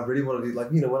just like, I really want to do,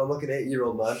 like, you know, when I'm like an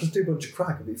 8-year-old man, just do a bunch of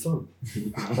crack, it'd be fun.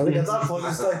 I think at that point,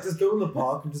 it's like, just go in the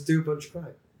park and just do a bunch of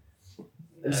crack.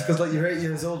 And just because, like, you're 8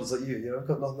 years old, it's like, you know, I've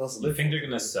got nothing else to You live think for. they're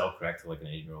gonna sell crack to like an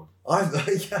 8-year-old?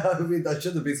 Yeah, I mean, I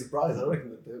shouldn't be surprised. I reckon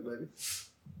they'd do it, maybe.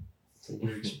 Take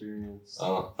your experience.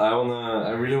 I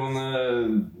really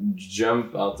wanna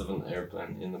jump out of an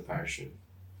airplane in a parachute.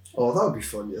 Oh, that would be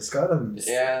fun, yeah. Skydiving.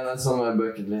 Yeah, that's on my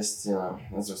bucket list, you know.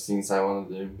 That's the things I want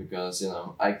to do because, you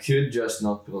know, I could just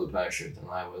not pull the parachute and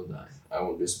I will die. I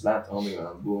will be splat on the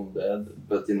ground, boom, dead.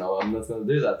 But, you know, I'm not gonna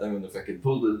do that. I'm gonna fucking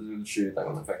pull the chute, I'm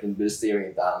gonna fucking be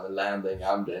steering it down and landing.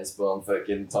 I'm James Bond,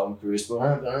 fucking Tom Cruise, and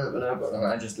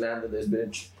I just landed this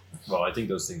bitch. Well, I think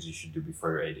those things you should do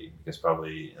before you're 80, because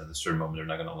probably at a certain moment they're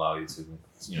not gonna allow you to,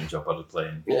 you know, jump out of the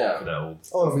plane. Yeah. For that old.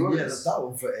 Oh, I mean, yeah, that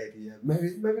one for 80, yeah.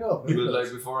 Maybe not. But Maybe not.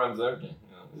 like before I'm 30, you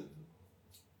know,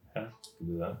 Yeah, could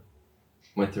do that.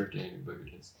 my 30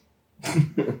 bucket list.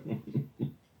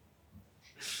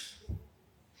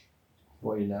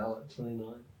 What are you now, like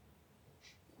 29?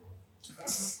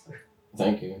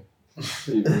 Thank you.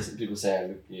 People say I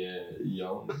look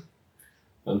young.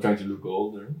 I'm trying to look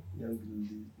older.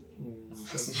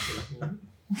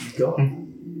 God.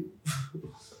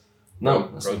 No,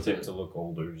 that's Pro not tip it. to look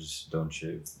older, just don't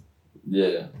shave.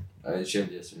 Yeah, I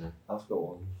shaved yesterday. I've got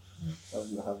one. I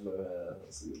have no hair.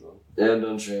 That's a good one. Yeah,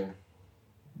 don't shave.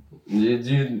 Do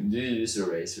you use a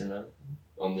razor now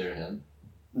on your head?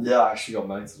 Yeah, I actually got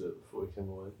Mag to do it before we came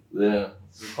away. Yeah.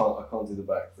 I can't do the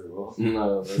back very well.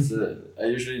 No, that's it. I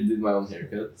usually did my own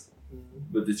haircut,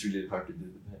 but it's really hard to do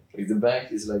the back. Like the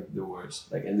back is like the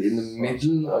worst. Like in the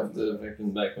middle of the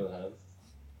fucking back of the head.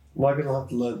 Am I gonna have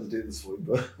to learn to do this for you,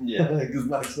 but Yeah. because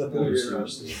Max not gonna No, be around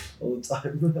seriously. all the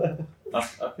time.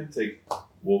 I can take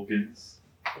walk-ins.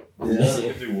 Yeah. I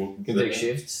can do walk-ins. You can take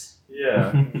shifts.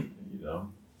 Yeah, you know.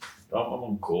 I'm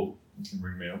on call. You can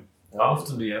bring me up. How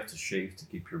often do you have to shave to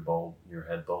keep your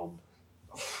head bald?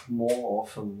 More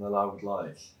often than I would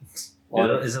like.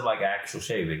 Is it like actual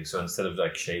shaving? So instead of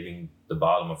like shaving the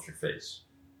bottom of your face,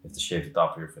 you have to shave the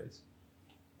top of your face.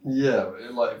 Yeah,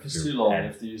 but like if it's Your too long, head. you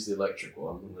have to use the electric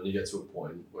one, and then you get to a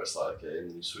point where it's like, okay, and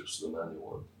then you switch to the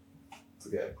manual one to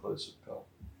get a closer cut.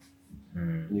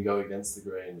 Hmm. And you go against the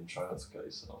grain and try not to cut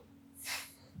yourself.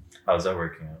 How's that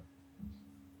working out?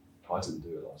 I didn't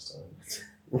do it last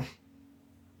time.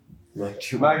 Like,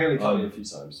 Mag only cut me a few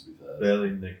times, to be fair. Barely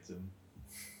nicked him.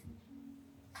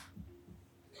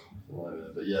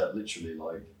 But yeah, literally,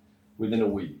 like, within a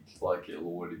week, like, it'll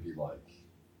already be, like,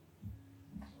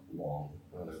 long,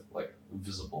 I don't know, like,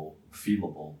 visible,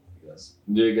 feelable, I guess.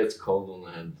 Do you get cold on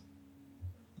the head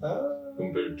Uh,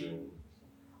 compared to?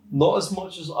 Not as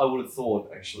much as I would have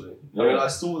thought, actually. I mean, I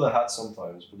still wear a hat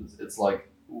sometimes, but it's like,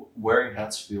 wearing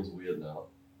hats feels weird now.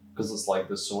 Because it's like,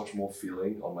 there's so much more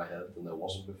feeling on my head than there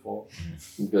wasn't before.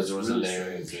 Because there was a Really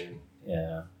layer in strange. between.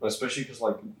 Yeah. Especially because,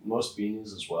 like, most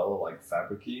beanies as well are, like,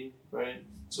 fabric-y, right?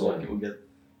 So, like, Yeah. it will get...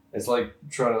 It's like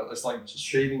it's like just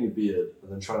shaving your beard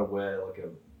and then trying to wear, like,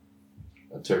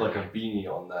 A turban. a beanie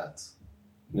on that.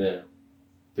 Yeah.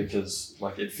 Because,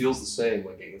 like, it feels the same.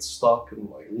 Like, it gets stuck and,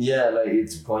 like... Yeah, like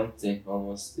it's pointy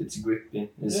almost. It's grippy.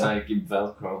 It's Yeah. like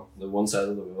Velcro. The one side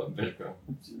of the Velcro.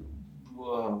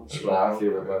 Wow, That's what I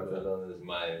feel about that. That is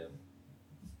my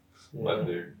Yeah.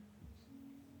 beard.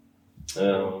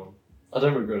 I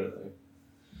don't regret it, though.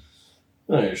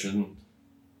 No, you shouldn't.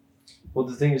 Well,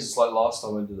 the thing is, it's like last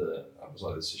time I did it, I was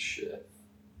like, this is shit.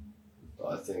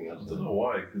 But I think I don't know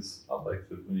why, because I liked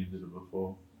it when you did it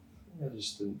before. I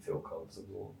just didn't feel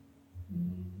comfortable.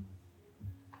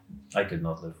 I could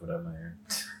not live without my hair.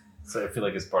 So I feel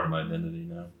like it's part of my identity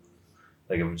now.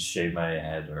 Like I would shave my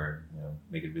head or, you know,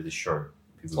 make it really short.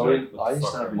 People I would be mean, like, "What I the used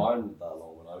fuck to are have you?" mine that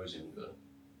long when I was younger.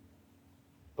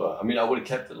 But, I mean, I would have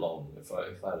kept it long if I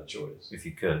had a choice. If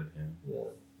you could, yeah. Yeah.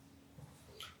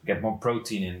 Get more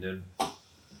protein in, dude.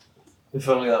 If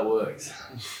only that worked.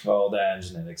 Well, that and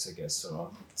genetics, I guess.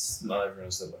 So it's not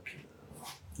everyone's that lucky.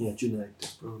 Yeah,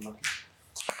 genetics, bro. Lucky.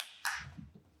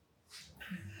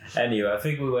 Anyway, I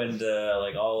think we went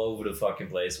like all over the fucking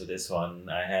place with this one.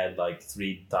 I had like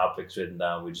 3 topics written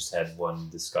down. We just had one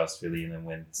discussed really, and then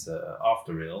went off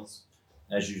the rails,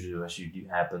 as usual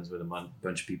happens with a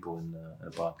bunch of people in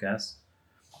a podcast.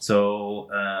 So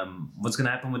what's gonna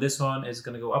happen with this one is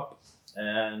gonna go up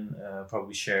and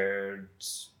probably shared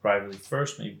privately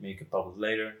first, maybe make it public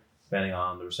later, depending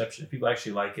on the reception. If people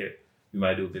actually like it, we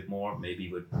might do a bit more,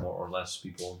 maybe with more or less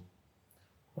people.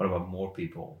 What about more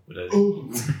people? That's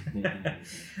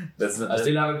not, I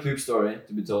still have a poop story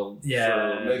to be told. Yeah,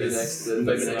 so maybe that's-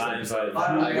 next that's episode.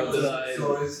 fine. I got the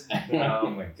Oh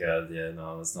my god, yeah,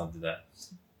 no, let's not do that.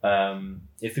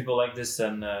 If people like this,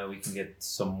 then we can get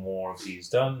some more of these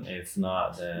done. If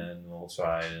not, then we'll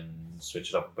try and switch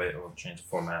it up a bit or change the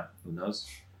format. Who knows?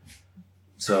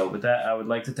 So with that, I would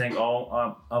like to thank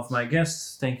all of my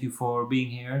guests. Thank you for being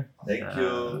here. Thank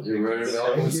you. You're very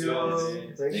welcome. Thank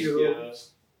you. Thank you.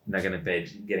 Not getting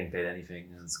paid anything.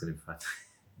 It's gonna be fun.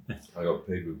 I got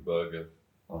paid with burger.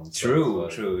 True.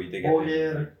 You did get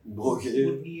paid.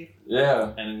 Burger.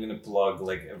 Yeah. And I'm gonna plug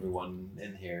like everyone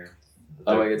in here.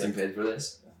 Am I getting paid for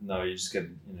this? No, you just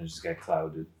get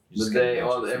clouded. You But just they get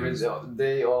all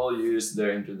they all use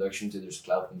their introduction to their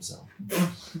cloud themselves.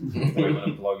 You want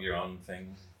to plug your own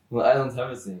thing? Well, I don't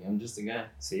have a thing. I'm just a guy.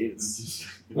 See, it's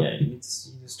yeah. You need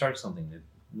to start something. Dude.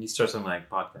 You need to start something like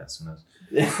podcasts. Who knows?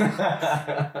 Yeah,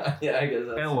 I guess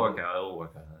that's It'll work out.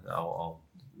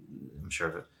 I'm sure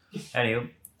of it. Anyway,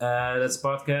 that's the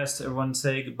podcast. Everyone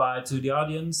say goodbye to the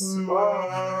audience.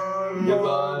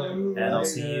 Goodbye. And I'll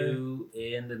see you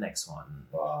in the next one.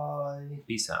 Bye.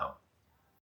 Peace out.